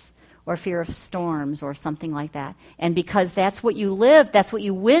sickness or fear of storms or something like that. And because that's what you lived, that's what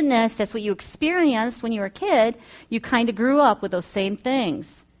you witnessed, that's what you experienced when you were a kid, you kind of grew up with those same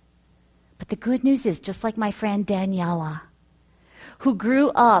things. But the good news is, just like my friend Daniela, who grew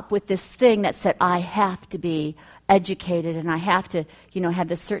up with this thing that said, I have to be educated and I have to, have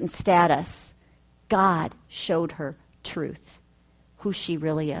this certain status, God showed her truth, who she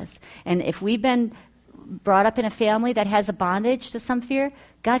really is. And if we've been brought up in a family that has a bondage to some fear,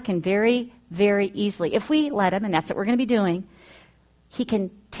 God can very, very easily, if we let him, and that's what we're going to be doing, he can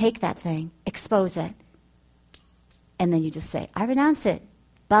take that thing, expose it, and then you just say, I renounce it.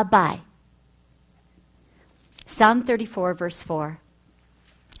 Bye-bye. Psalm 34, verse 4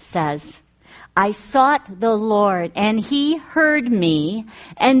 says, I sought the Lord, and he heard me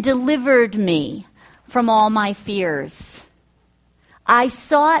and delivered me from all my fears. I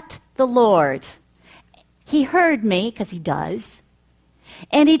sought the Lord. He heard me, because he does,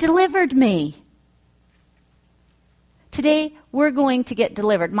 and he delivered me. Today, we're going to get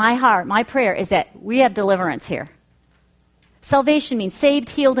delivered. My heart, my prayer is that we have deliverance here. Salvation means saved,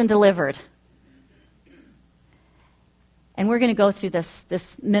 healed, and delivered. And we're going to go through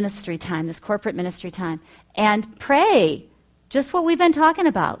this ministry time, this corporate ministry time, and pray just what we've been talking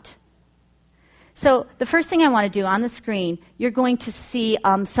about. So the first thing I want to do on the screen, you're going to see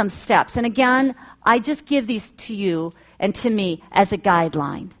some steps. And again, I just give these to you and to me as a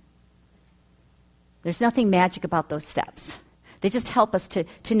guideline. There's nothing magic about those steps. They just help us to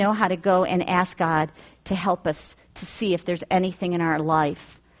know how to go and ask God to help us to see if there's anything in our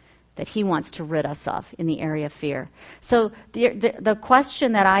life that he wants to rid us of in the area of fear. So the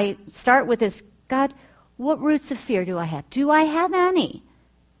question that I start with is, God, what roots of fear do I have? Do I have any?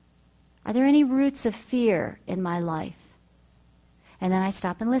 Are there any roots of fear in my life? And then I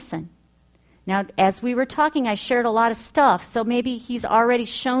stop and listen. Now, as we were talking, I shared a lot of stuff, so maybe he's already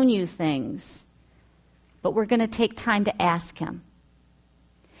shown you things. But we're going to take time to ask him.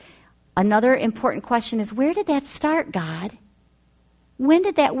 Another important question is, where did that start, God?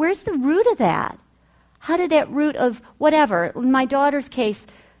 Where's the root of that? How did that root of whatever, in my daughter's case,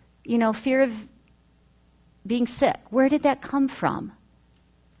 fear of being sick, where did that come from?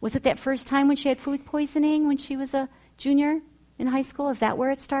 Was it that first time when she had food poisoning when she was a junior in high school? Is that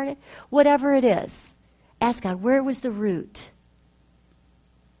where it started? Whatever it is, ask God, where was the root?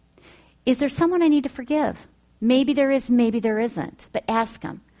 Is there someone I need to forgive? Maybe there is, maybe there isn't, but ask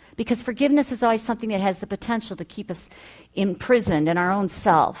him. Because forgiveness is always something that has the potential to keep us imprisoned in our own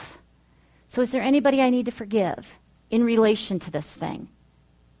self. So is there anybody I need to forgive in relation to this thing?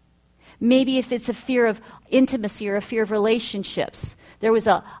 Maybe if it's a fear of intimacy or a fear of relationships, there was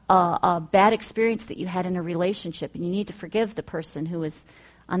a bad experience that you had in a relationship, and you need to forgive the person who is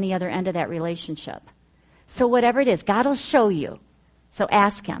on the other end of that relationship. So whatever it is, God will show you. So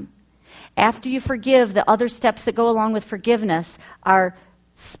ask him. After you forgive, the other steps that go along with forgiveness are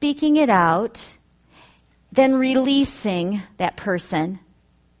speaking it out, then releasing that person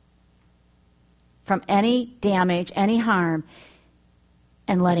from any damage, any harm,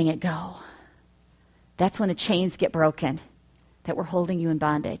 and letting it go. That's when the chains get broken, that we're holding you in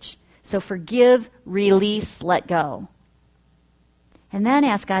bondage. So forgive, release, let go. And then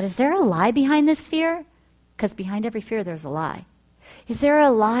ask God, is there a lie behind this fear? Because behind every fear, there's a lie. Is there a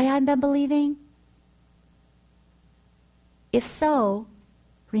lie I've been believing? If so,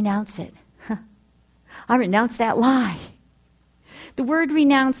 renounce it. I renounce that lie. The word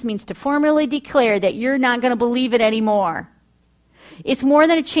renounce means to formally declare that you're not going to believe it anymore. It's more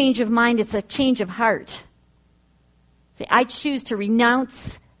than a change of mind, it's a change of heart. See, I choose to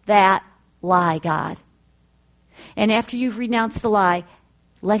renounce that lie, God. And after you've renounced the lie,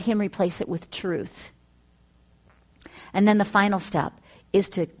 let him replace it with truth. And then the final step is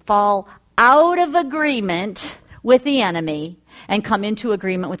to fall out of agreement with the enemy and come into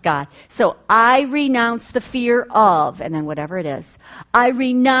agreement with God. So I renounce the fear of, and then whatever it is. I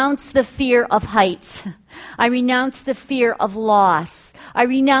renounce the fear of heights. I renounce the fear of loss. I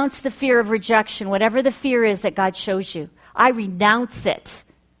renounce the fear of rejection, whatever the fear is that God shows you. I renounce it.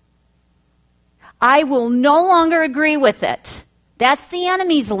 I will no longer agree with it. That's the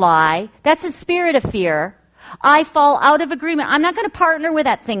enemy's lie. That's the spirit of fear. I fall out of agreement. I'm not going to partner with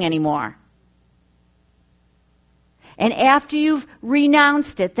that thing anymore. And after you've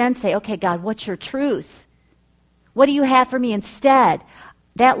renounced it, then say, okay, God, what's your truth? What do you have for me instead?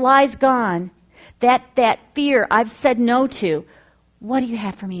 That lie's gone. That fear I've said no to. What do you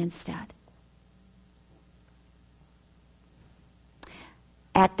have for me instead?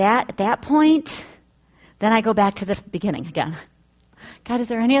 At that point, then I go back to the beginning again. God, is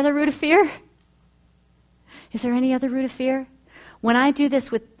there any other root of fear? Is there any other root of fear? When I do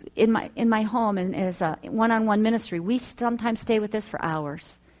this in my home and as a one-on-one ministry, we sometimes stay with this for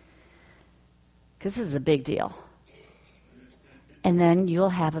hours. Because this is a big deal. And then you'll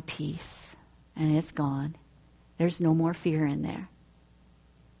have a peace. And it's gone. There's no more fear in there.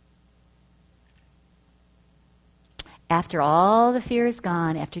 After all the fear is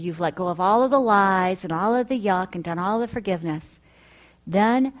gone, after you've let go of all of the lies and all of the yuck and done all the forgiveness,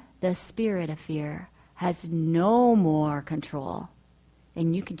 then the spirit of fear has no more control.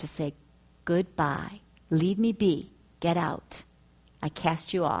 And you can just say, goodbye. Leave me be. Get out. I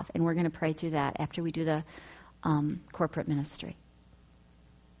cast you off. And we're going to pray through that after we do the corporate ministry.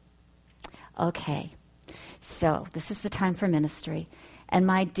 Okay. So this is the time for ministry. And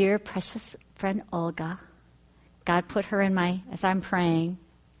my dear precious friend Olga, God put her in as I'm praying,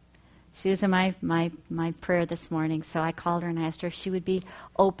 She was in my prayer this morning, so I called her and asked her if she would be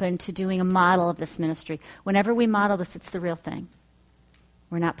open to doing a model of this ministry. Whenever we model this, it's the real thing.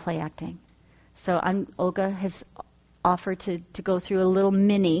 We're not play acting. So Olga has offered to go through a little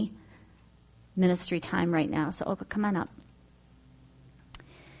mini ministry time right now. So Olga, come on up.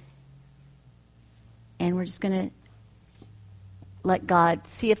 And we're just going to let God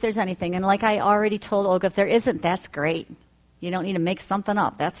see if there's anything. And like I already told Olga, if there isn't, that's great. You don't need to make something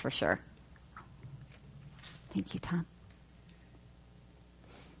up, that's for sure. Thank you, Tom.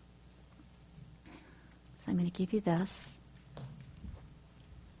 So I'm going to give you this.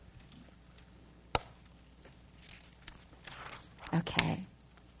 Okay.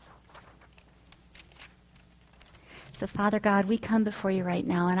 So, Father God, we come before you right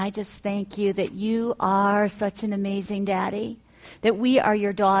now, and I just thank you that you are such an amazing daddy, that we are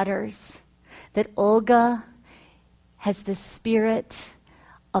your daughters, that Olga has this spirit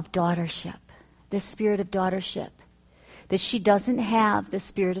of daughtership, that she doesn't have the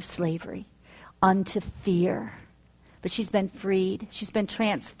spirit of slavery unto fear, but she's been freed. She's been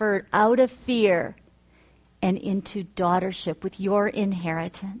transferred out of fear and into daughtership with your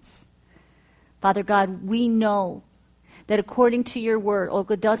inheritance. Father God, we know that according to your word,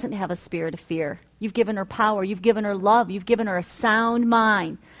 Olga doesn't have a spirit of fear. You've given her power. You've given her love. You've given her a sound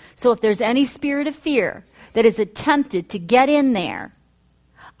mind. So if there's any spirit of fear that is attempted to get in there,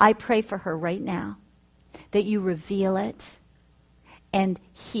 I pray for her right now that you reveal it and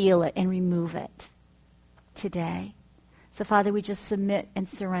heal it and remove it today. So, Father, we just submit and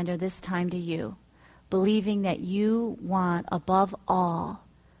surrender this time to you, believing that you want, above all,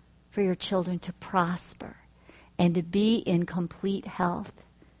 for your children to prosper and to be in complete health.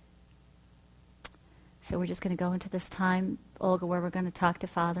 So we're just going to go into this time, Olga, where we're going to talk to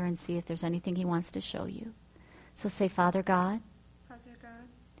Father and see if there's anything he wants to show you. So say, Father God,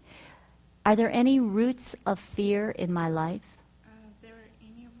 are there any roots of fear in my life? There are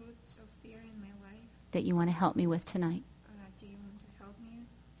any roots of fear in my life that you want to help me with tonight? Do you want to help me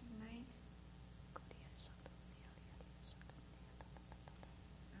tonight?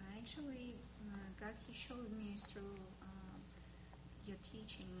 Actually, God, He showed me through your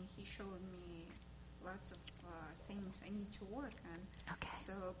teaching. He showed me lots of things I need to work on. Okay.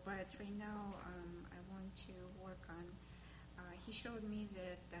 So, but right now, I want to work on. He showed me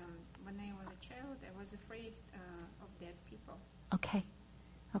that when I was a child, I was afraid of dead people. Okay.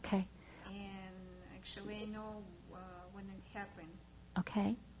 Okay. And actually, I know when it happened.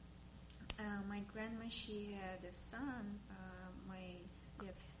 Okay. My grandma, she had a son, my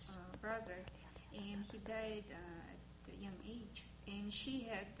dad's brother, and he died at a young age. And she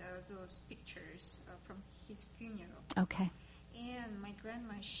had those pictures from his funeral. Okay. And my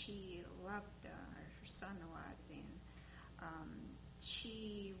grandma, she loved her son a lot, and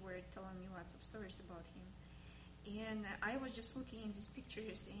she were telling me lots of stories about him. And I was just looking at these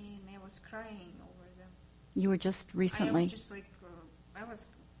pictures, and I was crying over them. You were just recently. I was just like, I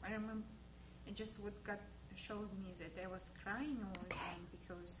remember, it just what God showed me that I was crying over them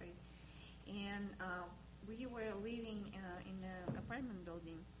because we were living in an apartment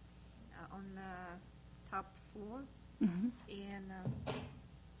building on the top floor. Mm-hmm. And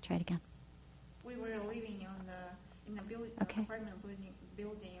try it again. We were living in a apartment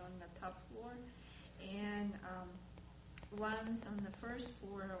building on the top floor, and once on the first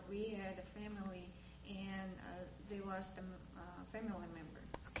floor we had a family, and they lost a family member.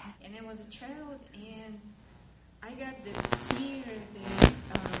 Okay. And I was a child, and I got the fear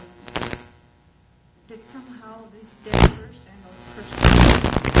that somehow this dead person or person,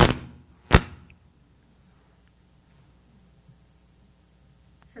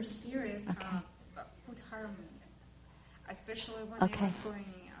 her spirit would harm me, especially when I was going.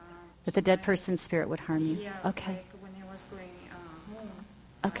 That the dead person's spirit would harm you. Yeah. Okay. Like when I was going home.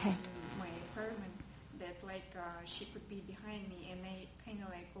 Okay. To my apartment, that she could be behind me, and I kind of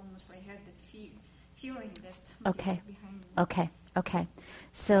almost had the feeling that somebody was behind me. Okay.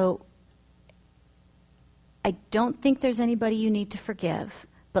 So I don't think there's anybody you need to forgive,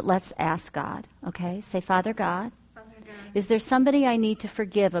 but let's ask God. Okay. Say, Father God. Is there somebody I need to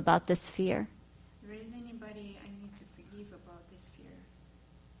forgive about this fear? There is anybody I need to forgive about this fear?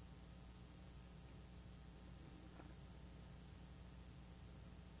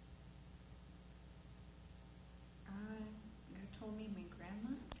 God told me my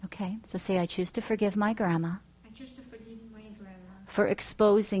grandma. Okay, so say, I choose to forgive my grandma. I choose to forgive my grandma. For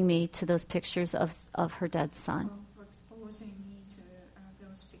exposing me to those pictures of her dead son. For exposing me to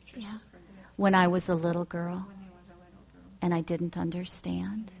those pictures of her dead son. When I was a little girl. And I didn't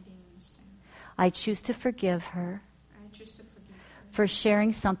understand. I I choose to forgive her for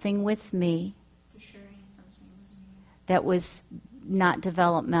sharing something with me that was not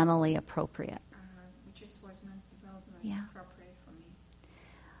developmentally appropriate. Which was not developmentally appropriate for me.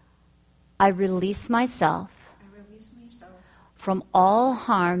 I release myself from all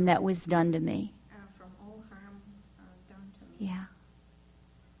harm that was done to me. From all harm done to me. Yeah.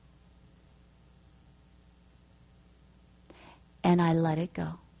 And I let it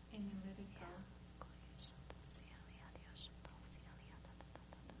go. And I let it go.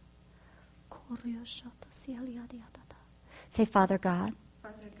 Say, Father God,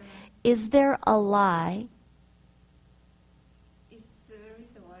 Father God, is there a lie?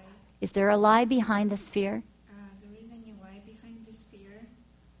 Is there a lie behind this fear? There is any lie behind this fear.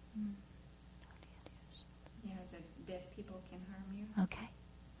 Yes, that dead people can harm you. Okay.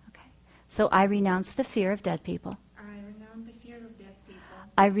 So I renounce the fear of dead people. I renounce the fear of dead people.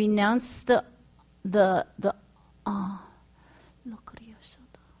 I renounce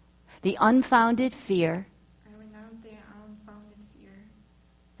the unfounded fear. I renounce the unfounded fear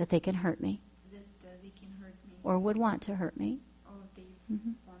that they can hurt me. That they can hurt me. Or would want to hurt me. Or they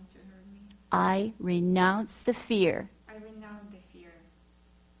want to hurt me. I renounce the fear. I renounce the fear.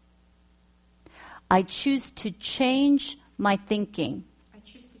 I choose to change my thinking. I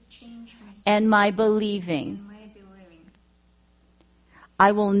choose to change my and my believing. And my believing.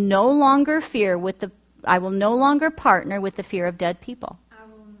 I will no longer partner with the fear of dead people. I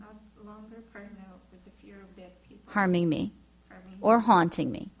will not longer partner with the fear of dead people. Harming me. Or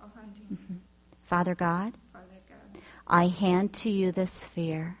haunting me. Father God, I hand to you this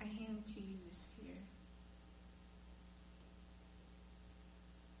fear. I hand to you this fear.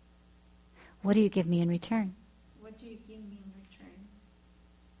 What do you give me in return? What do you give me in return?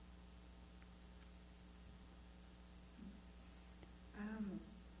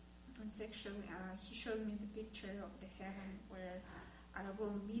 It's actually, he showed me the picture of the heaven where I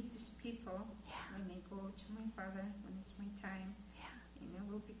will meet these people when I go to my Father, when it's my time, and I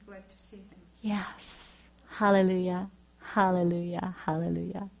will be glad to see them. Yes. Hallelujah. Hallelujah.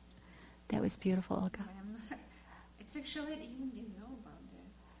 Hallelujah. That was beautiful, Olga. It's actually, I even didn't know about that.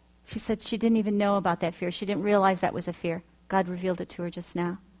 She said she didn't even know about that fear. She didn't realize that was a fear. God revealed it to her just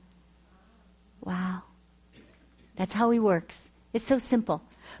now. Wow. That's how he works. It's so simple.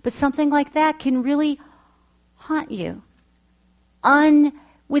 But something like that can really haunt you.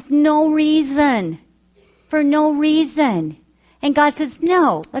 With no reason. For no reason. And God says,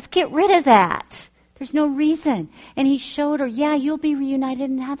 no, let's get rid of that. There's no reason. And he showed her, you'll be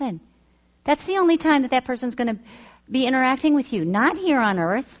reunited in heaven. That's the only time that person's going to be interacting with you, not here on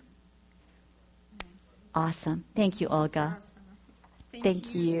earth. Awesome. Thank you, Olga. Awesome.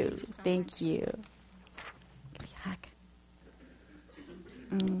 Thank you. So Thank much. you.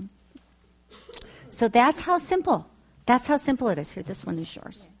 So that's how simple. That's how simple it is. Here, this one is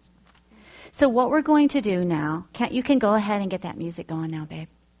yours. So what we're going to do now, you can go ahead and get that music going now, babe.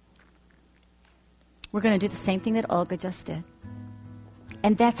 We're going to do the same thing that Olga just did.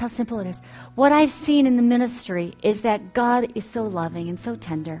 And that's how simple it is. What I've seen in the ministry is that God is so loving and so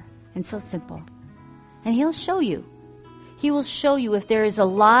tender and so simple. And he'll show you. He will show you if there is a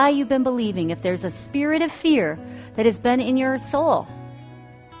lie you've been believing, if there's a spirit of fear that has been in your soul.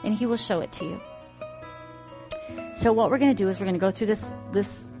 And he will show it to you. So what we're going to do is we're going to go through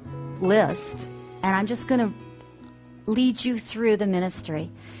this list, and I'm just going to lead you through the ministry.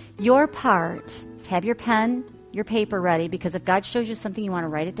 Your part is have your pen, your paper ready, because if God shows you something, you want to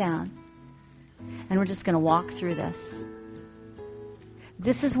write it down. And we're just going to walk through this.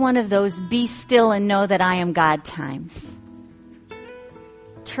 This is one of those be still and know that I am God times.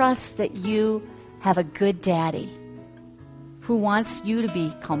 Trust that you have a good daddy who wants you to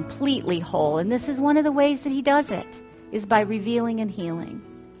be completely whole. And this is one of the ways that he does it, is by revealing and healing.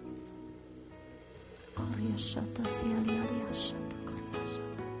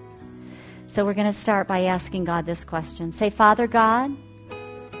 So we're going to start by asking God this question. Say, Father God,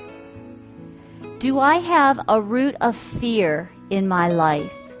 do I have a root of fear in my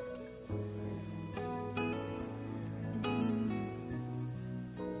life?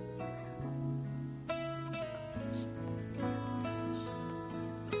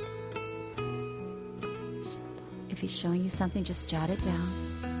 If he's showing you something, just jot it down.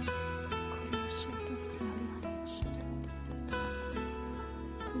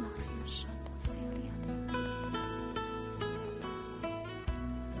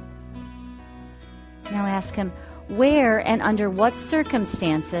 Now ask him, where and under what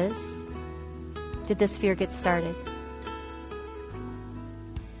circumstances did this fear get started?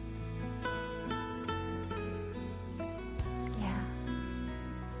 Yeah.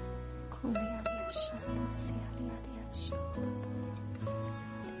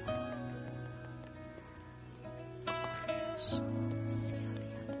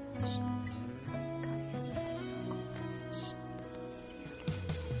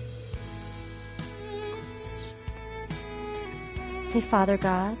 Say, Father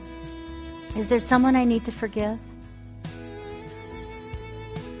God, is there someone I need to forgive?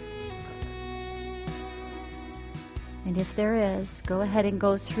 And if there is, go ahead and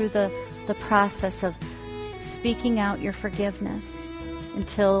go through the process of speaking out your forgiveness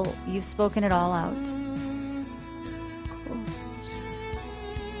until you've spoken it all out.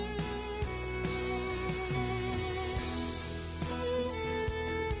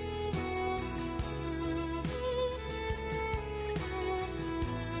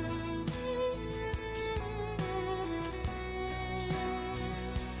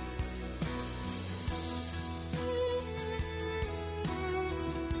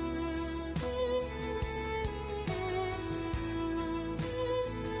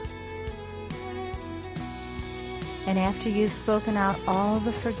 And after you've spoken out all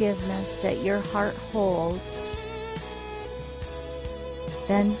the forgiveness that your heart holds,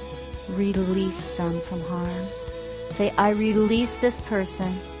 then release them from harm. Say, I release this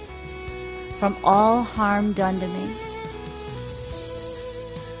person from all harm done to me.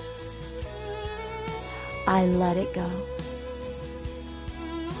 I let it go.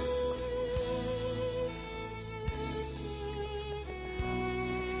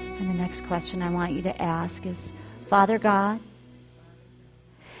 And the next question I want you to ask is, Father God,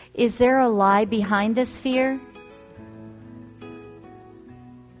 is there a lie behind this fear?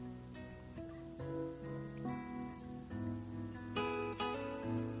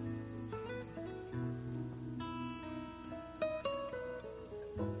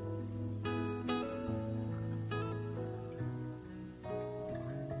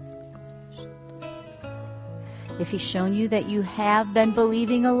 If He's shown you that you have been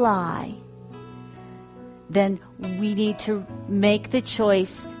believing a lie, then we need to make the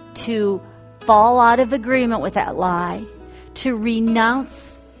choice to fall out of agreement with that lie, to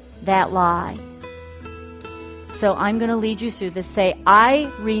renounce that lie. So I'm going to lead you through this. Say, I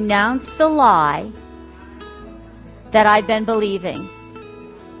renounce the lie that I've been believing.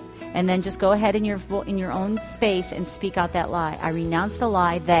 And then just go ahead in your own space and speak out that lie. I renounce the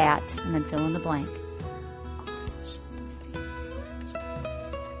lie that, and then fill in the blank.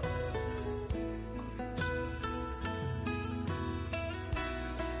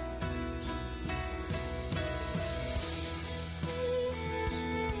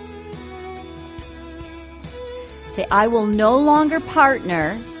 Say, I will no longer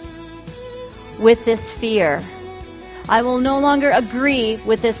partner with this fear. I will no longer agree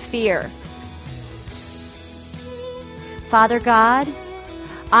with this fear. Father God,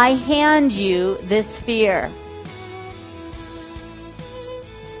 I hand you this fear.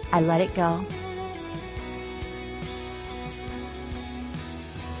 I let it go.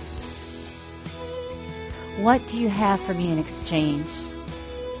 What do you have for me in exchange?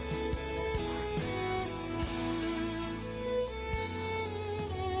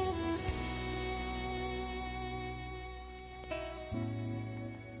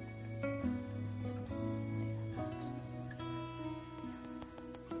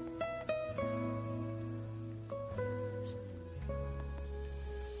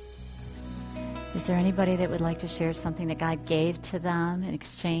 Is there anybody that would like to share something that God gave to them in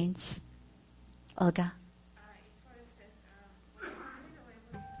exchange? Olga?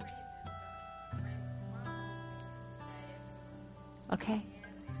 Okay.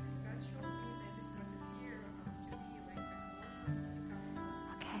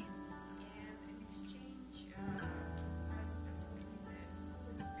 Okay.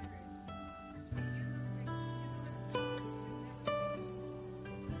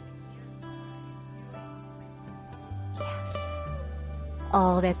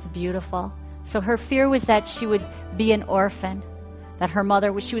 Oh, that's beautiful. So her fear was that she would be an orphan, that her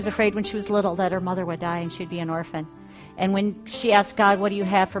mother, she was afraid when she was little that her mother would die and she'd be an orphan. And when she asked God, what do you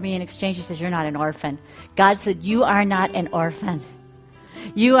have for me in exchange? He says, you're not an orphan. God said, you are not an orphan.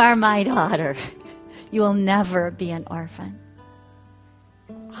 You are my daughter. You will never be an orphan.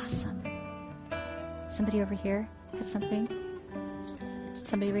 Awesome. Somebody over here had something? Did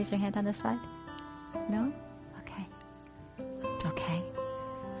somebody raise their hand on this side? No? Okay. Okay.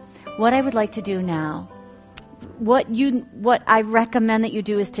 What I would like to do now, what I recommend that you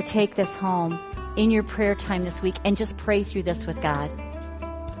do is to take this home in your prayer time this week and just pray through this with God.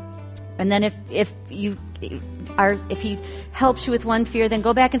 And then if He helps you with one fear, then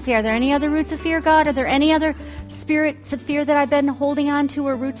go back and say, are there any other roots of fear, God? Are there any other spirits of fear that I've been holding on to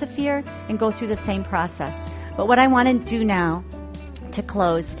or roots of fear? And go through the same process. But what I want to do now to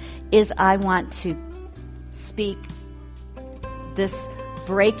close is I want to speak this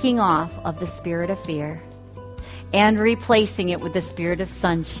breaking off of the spirit of fear and replacing it with the spirit of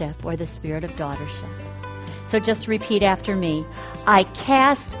sonship or the spirit of daughtership. So just repeat after me. I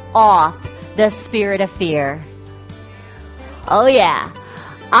cast off the spirit of fear. Oh yeah.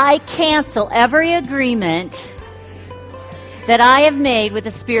 I cancel every agreement that I have made with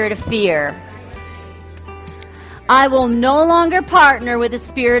the spirit of fear. I will no longer partner with the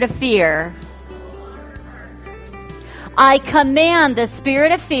spirit of fear. I command the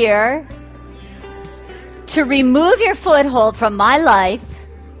spirit of fear to remove your foothold from my life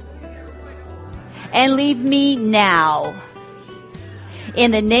and leave me now.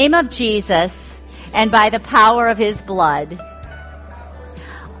 In the name of Jesus and by the power of his blood,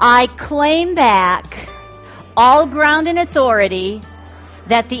 I claim back all ground and authority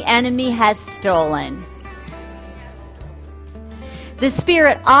that the enemy has stolen. The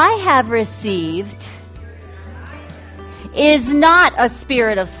spirit I have received is not a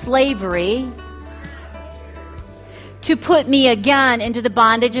spirit of slavery to put me again into the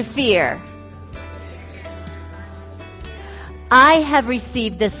bondage of fear. I have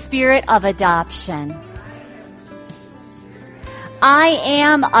received the spirit of adoption. I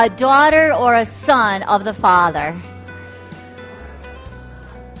am a daughter or a son of the Father.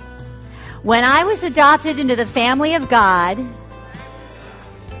 When I was adopted into the family of God,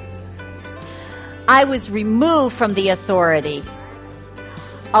 I was removed from the authority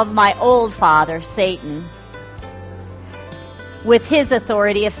of my old father, Satan, with his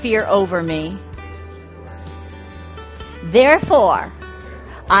authority of fear over me. Therefore,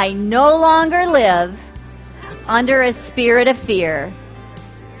 I no longer live under a spirit of fear.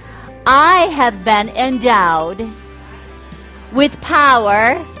 I have been endowed with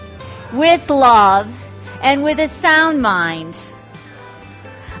power, with love, and with a sound mind.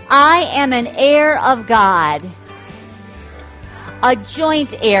 I am an heir of God, a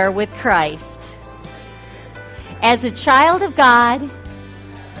joint heir with Christ. As a child of God,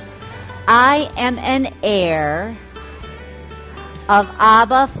 I am an heir of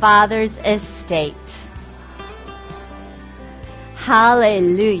Abba Father's estate.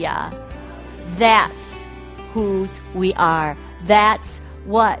 Hallelujah. That's whose we are. That's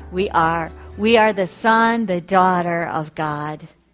what we are. We are the son, the daughter of God.